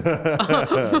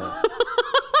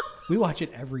 We watch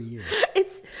it every year.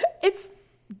 It's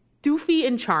doofy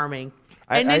and charming.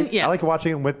 And I like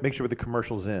watching it with the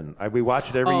commercials in. We watch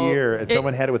it every year, and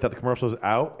someone had it without the commercials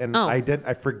out, and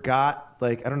I forgot.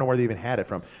 Like, I don't know where they even had it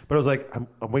from, but I was like, I'm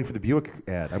waiting for the Buick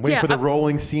ad. I'm waiting for the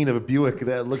rolling scene of a Buick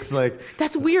that looks like.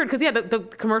 That's weird because the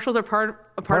commercials are part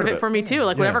of it for me too.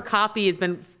 Like whatever copy has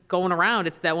been going around,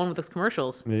 it's that one with those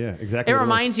commercials. Yeah, exactly. It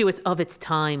reminds you it's of its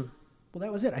time. Well,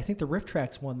 that was it. I think the Riff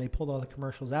Tracks one, they pulled all the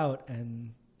commercials out,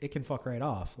 and it can fuck right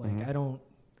off. Like I don't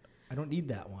need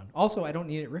that one. Also, I don't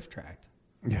need it Riff Tracked.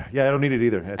 Yeah, I don't need it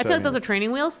either. I feel like those are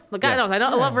training wheels. Like I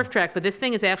love Riff Tracks, but this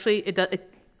thing is actually it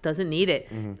doesn't need it.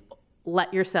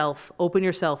 Open yourself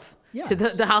to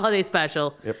the holiday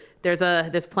special. Yep.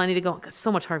 There's plenty to go.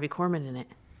 So much Harvey Korman in it.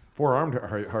 Four-armed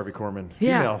Harvey Korman.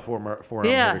 Yeah. Female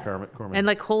four-armed Harvey Korman. And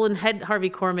like hole in head Harvey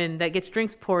Korman that gets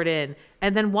drinks poured in.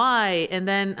 And then why? And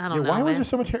then I don't know. Why was there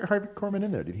so much Harvey Korman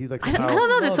in there? Did he like somehow? I don't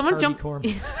know. Did Love someone Harvey jump?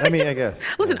 Korman. I mean, I guess.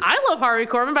 Listen, I love Harvey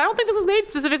Korman, but I don't think this was made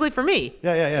specifically for me.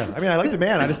 Yeah. I mean, I like the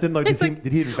man. I just didn't know.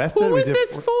 Did he invest in it? Who Was is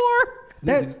this for?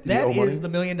 That Did he owe money? is the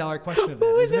 $1 million question of that,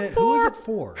 Who is isn't it it? Who is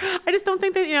for? it for? I just don't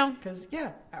think that Because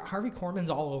Harvey Korman's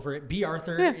all over it. B.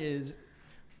 Arthur Yeah. is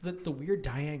the weird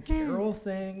Diane Carroll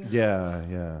thing.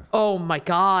 Yeah. Oh my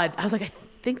God! I was like, I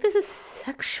think this is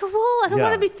sexual. I don't Yeah.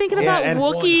 want to be thinking Yeah, about and-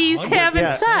 Wookiees 100%. having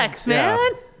sex, man.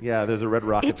 Yeah, there's a red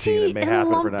rocket scene Itchy that may and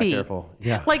happen if we're not lumpy. careful.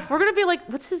 Yeah. Like we're gonna be like,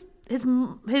 what's his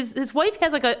wife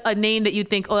has like a name that you'd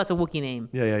think, oh, that's a Wookiee name.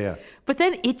 Yeah. But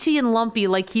then Itchy and Lumpy,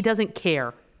 like he doesn't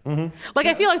care. Mm-hmm. Like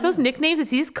I feel like those nicknames, is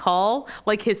he's call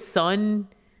like his son,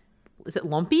 is it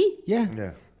Lumpy?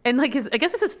 Yeah. And like is that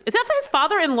his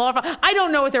father-in-law? I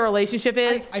don't know what their relationship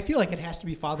is. I feel like it has to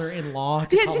be father-in-law.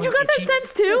 Did you get that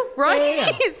sense too? Right? Yeah.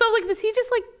 So I was like, does he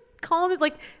just like call him as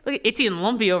like look at Itchy and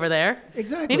Lumpy over there?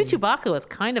 Exactly. Maybe Chewbacca was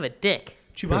kind of a dick.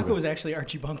 Chewbacca was actually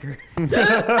Archie Bunker.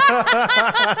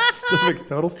 That makes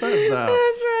total sense now. That's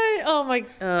right. Oh my.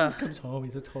 Comes home,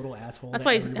 he's a total asshole. That's to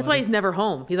why everybody. he's never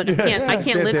home. He's like, I can't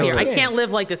can't live deal here. with I it. can't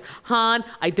live like this. Han,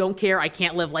 I don't care. I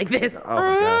can't live like this. Oh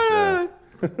my gosh, yeah.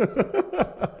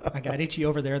 I got Itchy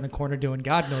over there in the corner doing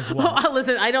God knows what. Oh,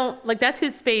 listen, I don't like that's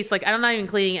his space. Like I'm not even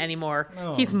cleaning it anymore.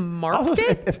 No. He's marked Also,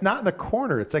 it. it's not in the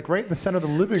corner. It's like right in the center of the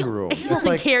living room. He It's doesn't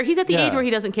like- care. He's at the yeah. age where he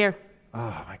doesn't care.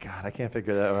 Oh my god, I can't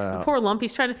figure that one out. Poor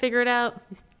Lumpy's trying to figure it out.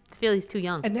 I feel he's too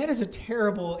young. And that is a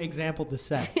terrible example to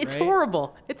set. It's right?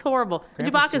 horrible. It's horrible.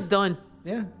 Grandpa's Chewbacca's just- done.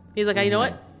 Yeah, He's like, you know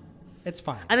what? it's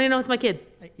fine. I don't even know it's my kid.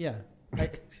 Yeah,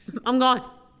 I'm gone.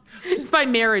 Just by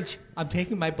marriage. I'm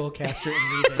taking my bowcaster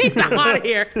and leaving. He's out of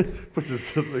here.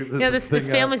 This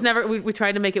family's never. We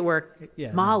tried to make it work.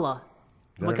 Yeah. Mala.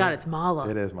 Oh my God, it's Mala.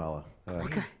 It is Mala.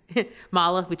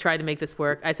 Mala, we tried to make this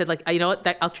work. I said, like, you know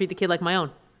what? I'll treat the kid like my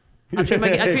own. I'll treat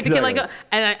the kid like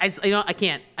and I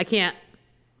can't.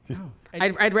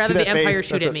 I'd rather the Empire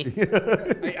shoot at me.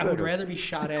 I would rather be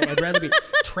shot at. I'd rather be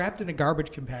trapped in a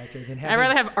garbage compactor than have. I'd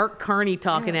rather have Art Carney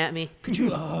talking at me. Could you?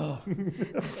 Why?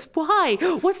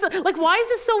 Why is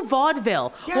this so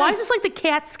vaudeville? Yes. Why is this like the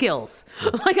Catskills?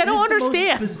 Like, I don't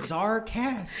understand. The most bizarre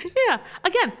cast. Yeah.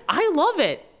 Again, I love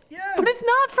it. Yeah. But it's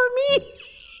not for me.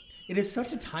 It is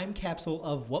such a time capsule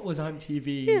of what was on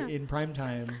TV in prime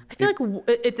time. I feel like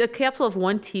it's a capsule of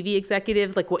one TV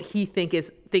executive's, like, what he thinks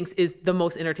is the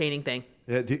most entertaining thing.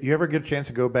 Yeah, do you ever get a chance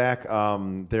to go back?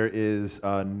 There is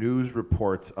news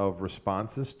reports of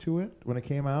responses to it when it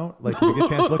came out. Like, you get a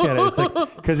chance to look at it. It's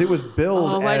like, because it was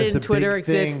billed as why the didn't Twitter big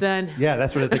thing. exist then? Yeah,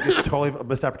 that's what I think. It's totally a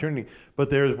missed opportunity. But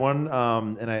there's one,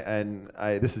 and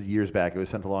I this is years back. It was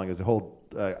sent along. It was a whole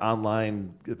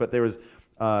online, but there was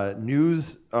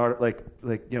news are like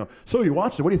so you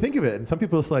watched it, what do you think of it? And some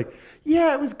people it's like,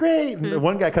 yeah, it was great. And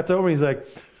one guy cuts over and he's like,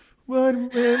 well, I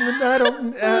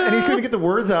don't, and he couldn't get the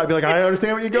words out. I'd be like, I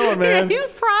understand where you're going, man. He's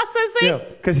processing. Yeah,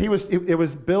 because it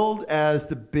was billed as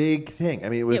the big thing. I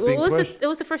mean, it was being pushed. It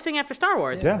was the first thing after Star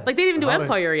Wars. Yeah. Like, they didn't even do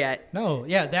Empire yet. No,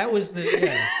 yeah, that was the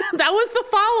That was the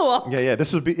follow-up. Yeah.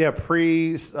 This was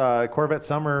pre Corvette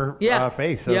Summer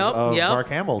face of Mark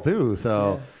Hamill too.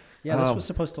 So. Yeah, this was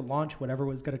supposed to launch whatever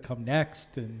was going to come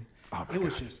next, and it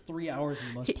was just 3 hours of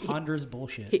the most ponderous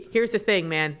bullshit. Here's the thing,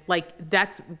 man. Like,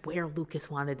 that's where Lucas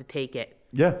wanted to take it.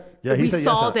 Yeah. We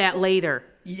saw that later.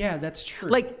 Yeah, that's true.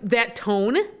 Like, that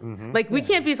tone. Mm-hmm. Like, we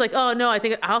can't be like, oh, no, I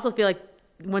also feel like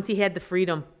once he had the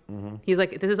freedom, he's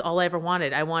like, this is all I ever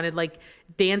wanted. I wanted, like,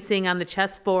 dancing on the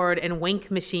chessboard and wink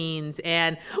machines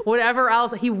and whatever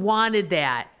else. He wanted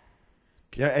that.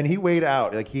 Yeah, and he weighed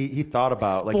out. Like, he thought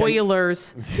about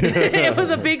spoilers. It was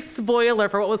a big spoiler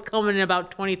for what was coming in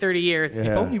about 20, 30 years. If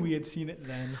only we had seen it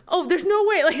then. Oh, there's no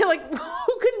way. Like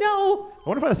who could know? I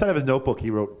wonder if on the side of his notebook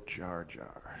he wrote Jar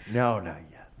Jar. No, not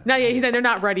yet. Not yet. He said they're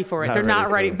not ready for it. They're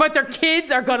not ready. But their kids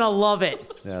are gonna love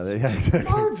it. Yeah,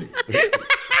 exactly.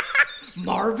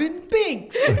 Marvin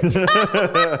Binks.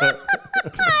 Oh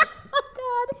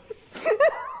God.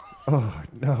 Oh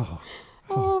no.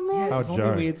 Oh man. Yeah, if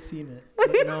only we had seen it.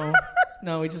 But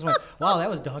no, we just went, wow, that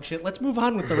was dog shit. Let's move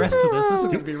on with the rest of this. This is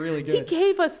going to be really good. He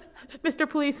gave us, Mr.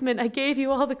 Policeman, I gave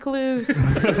you all the clues. Do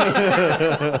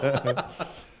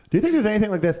you think there's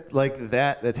anything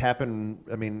that's happened?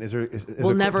 I mean,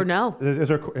 we'll never know. Is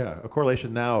there a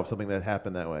correlation now of something that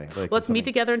happened that way? Like, let's meet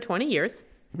together in 20 years.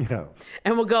 Yeah.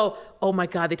 And we'll go, oh my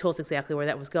God, they told us exactly where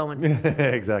that was going.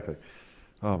 Exactly.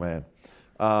 Oh man.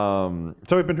 So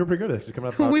we've been doing pretty good. Actually,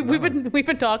 coming up. We've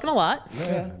been talking a lot.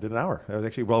 Yeah, did an hour. That was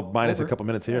actually minus a couple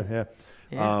minutes here.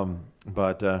 Yeah.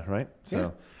 But right.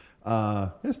 So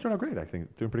it's turned out great. I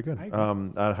think doing pretty good.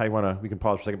 How you wanna? We can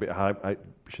pause for a second. I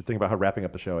should think about how wrapping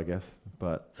up the show, I guess.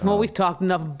 But well, we've talked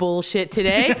enough bullshit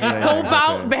today.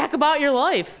 Back about your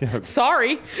life. Yeah.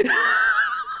 Sorry.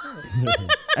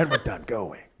 And we're done. Go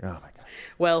away. Oh my God.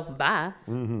 Well, bye.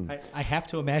 Mm-hmm. I have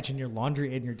to imagine your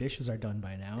laundry and your dishes are done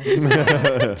by now.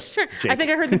 Sure. Jake. I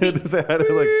think I heard the beep.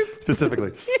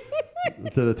 Specifically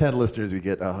to the 10 listeners we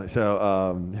get.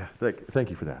 Thank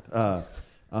you for that.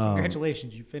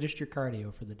 Congratulations, you finished your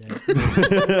cardio for the day.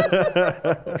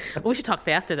 We should talk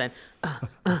faster then.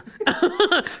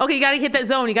 Okay, you got to hit that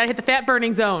zone. You got to hit the fat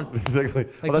burning zone. Exactly.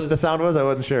 Like that's what the sound was? I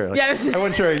wasn't sure. I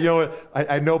wasn't sure. You know what?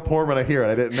 I know porn when I hear it.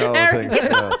 I didn't know things.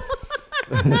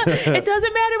 It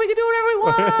doesn't matter. We can do whatever we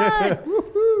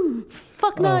want.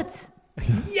 Fuck nuts.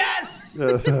 Yes.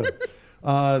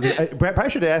 Probably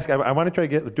should ask. I want to try to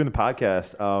get doing the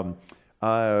podcast.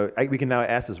 We can now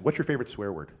ask this. What's your favorite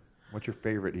swear word? What's your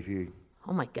favorite?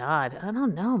 Oh my God, I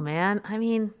don't know, man. I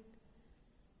mean,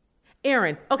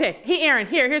 Aaron. Okay, hey Aaron.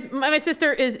 Here's my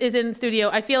sister is in the studio.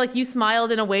 I feel like you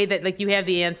smiled in a way that like you have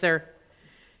the answer,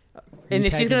 and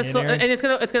she's gonna and it's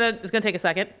gonna take a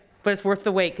second. But it's worth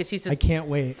the wait because she's just. I can't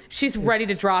wait. She's ready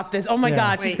to drop this. Oh my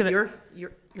God, Wait, she's gonna.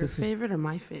 Your favorite or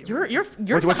my favorite? Your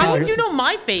how would you know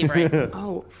my favorite?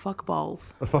 Oh, fuck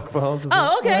balls. Fuck balls.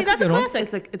 Oh, okay, that's a good one.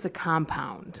 classic. It's a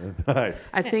compound. Nice.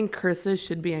 I think Chris's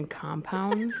should be in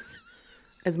compounds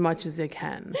as much as they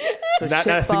can. So Not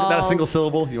a single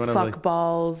syllable. You want to fuck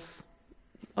balls.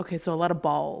 Okay, so a lot of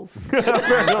balls.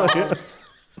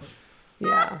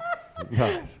 Yeah.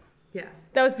 Nice. Yeah.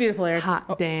 That was beautiful, Aaron.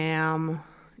 Hot damn.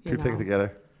 Two things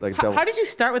together. Like How did you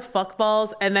start with fuck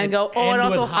balls and then go, oh, and end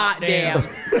also with hot hot damn?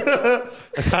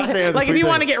 hot damn? Like if you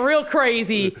want to get real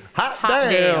crazy, hot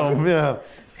damn. Yeah.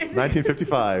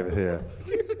 1955 is here.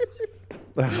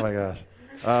 Oh my gosh.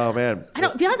 Oh man. I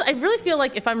don't. To be honest, I really feel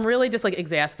like if I'm really just like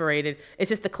exasperated, it's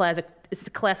just the classic. It's the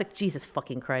classic Jesus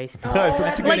fucking Christ.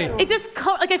 That's a good Like idea. it just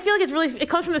like I feel like it's really it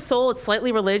comes from the soul. It's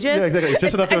slightly religious. Yeah, exactly.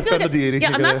 Just enough to I feel offend the deity. Yeah,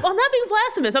 You're I'm gonna- not being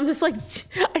blasphemous. I'm just like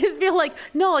I just feel like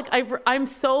no, like I'm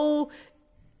so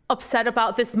upset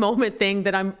about this moment thing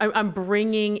that I'm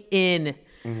bringing in.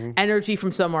 Energy from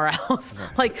somewhere else.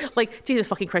 like Jesus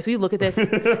fucking Christ, will you look at this?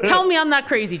 Tell me I'm not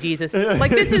crazy, Jesus.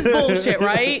 Like this is bullshit,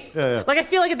 right? Yeah. Like I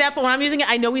feel like at that point when I'm using it,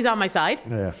 I know he's on my side.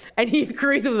 Yeah. And he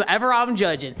agrees with whatever I'm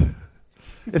judging.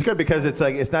 It's good because it's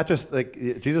like it's not just like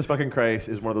Jesus fucking Christ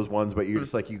is one of those ones, but you're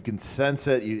just like you can sense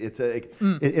it.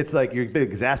 It's like you're a bit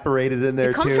exasperated in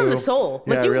there It comes too. from the soul.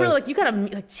 Like Yeah, you really. really like you gotta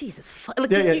like Jesus. Like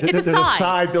Yeah, yeah. it's There's a sigh.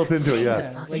 sigh built into it.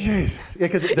 Yeah. Jesus. Yeah,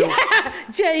 because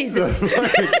Jesus.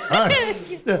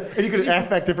 and you can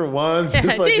affect different ones. Yeah,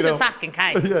 just like, Jesus fucking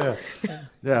Christ.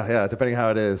 Yeah. Depending how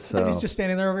it is. And So. he's just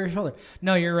standing there over your shoulder.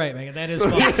 No, you're right, Megan. That is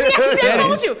fun. Yes, I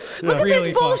told you. Look at really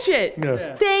this fun. bullshit.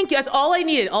 Yeah. Thank you. That's all I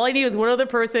needed. All I needed was one other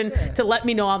person to let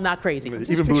me know I'm not crazy.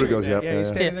 Even Buddha goes, Yeah, yep. he's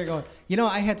Yeah. standing there going,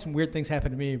 I had some weird things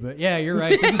happen to me, but yeah, you're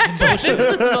right. This is some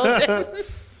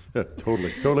bullshit. Yeah,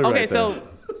 totally right. Okay, there.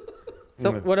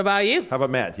 so what about you? How about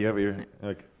Matt? Do you have your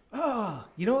like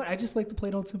You know what? I just like the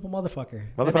plain old simple motherfucker.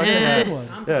 motherfucker? Yeah. That's a good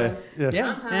one. Yeah. Yeah.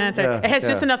 Yeah, it's all right. Yeah, It has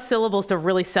just yeah. enough syllables to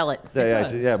really sell it.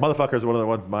 Yeah. Motherfucker is one of the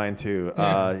ones mine too.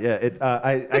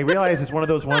 I realize it's one of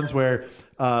those ones where,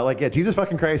 Jesus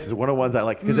fucking Christ is one of the ones I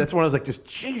like because that's one of those like just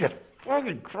Jesus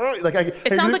fucking Christ. Like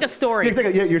it sounds like a story.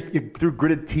 You're through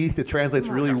gritted teeth. It translates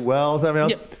really well. Something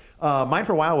else. Yep. Mine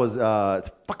for a while was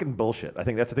it's fucking bullshit. I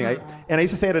think that's the thing. I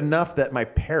used to say it enough that my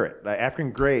parrot,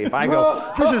 African Gray, if I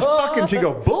go, this is fucking, she'd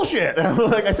go, bullshit. I'm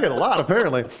like, I say it a lot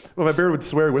apparently. Well, my parrot would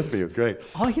swear with me. It was great.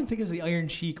 All I can think of is the Iron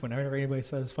Sheik whenever anybody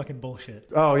says fucking bullshit.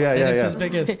 Oh yeah, And it's yeah. his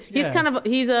biggest. He's yeah. kind of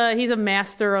he's a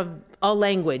master of a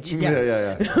language. Yeah.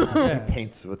 Yeah. He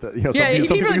paints with it. Yeah, some he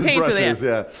people really use paints with it, brushes.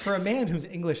 Yeah. For a man who's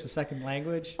English the second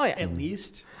language, Oh, yeah. at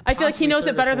least. I feel like he possibly knows third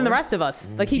it or better than the fourth, rest of us.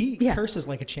 Like He he curses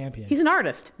like a champion. he's an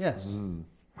artist. Yes.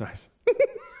 Nice.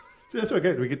 See, that's so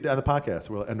good. We get on the podcast.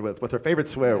 We'll end with our favorite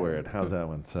swear word. How's that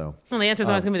one? So. Well, the answer's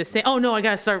always gonna be the same. Oh no, I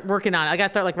gotta start working on it. I gotta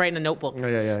start like writing a notebook.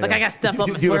 Yeah. Like I gotta step up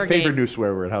my Do you have swear a favorite game. new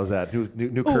swear word? How's that? New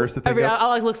Ooh, curse to think of? I'll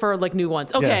like look for like new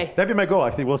ones. Okay. Yeah, that'd be my goal.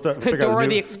 I think we'll start. figure out Dora new-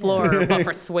 the Explorer, but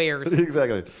for swears.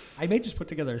 Exactly. I may just put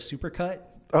together a supercut.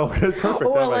 Oh, perfect.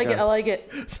 Oh, I Oh, my like it. God. I like it.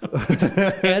 So just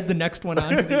add the next one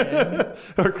on to the end.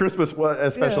 Our Christmas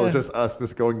special is Yeah. just us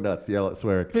just going nuts, yell at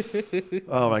swearing.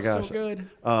 Oh my gosh. So good.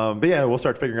 But yeah, we'll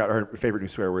start figuring out our favorite new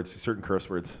swear words, certain curse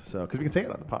words. So because we can say it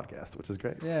on the podcast, which is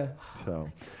great. Yeah. So,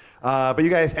 but you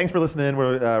guys, thanks for listening.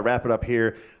 We'll wrap it up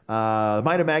here.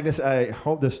 Mind of Magnus, I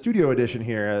hope the studio edition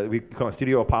here. We call it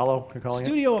Studio Apollo. You're calling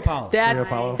Studio Apollo. That's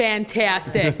Apollo.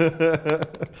 fantastic.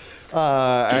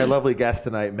 our lovely guest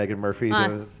tonight, Megan Murphy.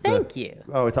 Thank you.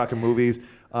 Oh, we're talking movies.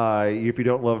 If you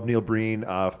don't love Neil Breen,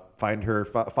 find her,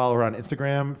 follow her on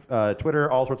Instagram, Twitter,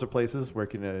 all sorts of places. Where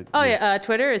can Oh yeah,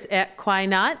 Twitter is at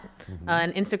Quinot,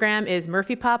 and Instagram is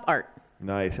Murphy Pop Art.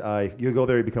 Nice. You go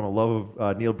there, you become a love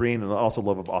of Neil Breen and also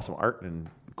love of awesome art and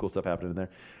cool stuff happening in there.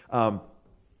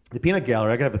 The Peanut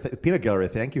Gallery. I can have the Peanut Gallery.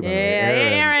 Thank you. By the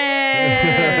way.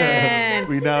 Aaron.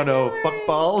 We now know fuck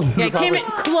balls. Yeah, came in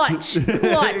clutch.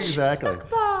 Exactly.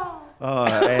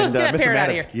 And Get that Mr. parrot Matt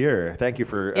outta here. Obscure, thank you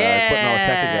for putting all the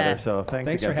tech together. So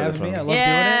Thanks again for having this me. I one. love doing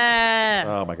Yeah.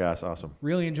 Oh my gosh, awesome. it.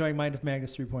 Really enjoying Mind of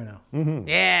Magnus 3.0.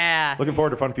 Yeah. Looking forward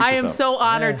to fun future I am stuff. so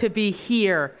honored Yeah. to be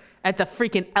here at the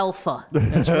freaking Alpha,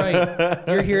 That's right.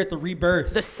 You're here at the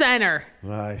rebirth. the center.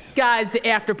 Nice. God's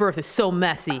afterbirth is so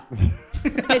messy.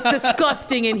 It's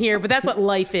disgusting in here, but that's what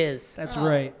life is. That's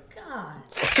right.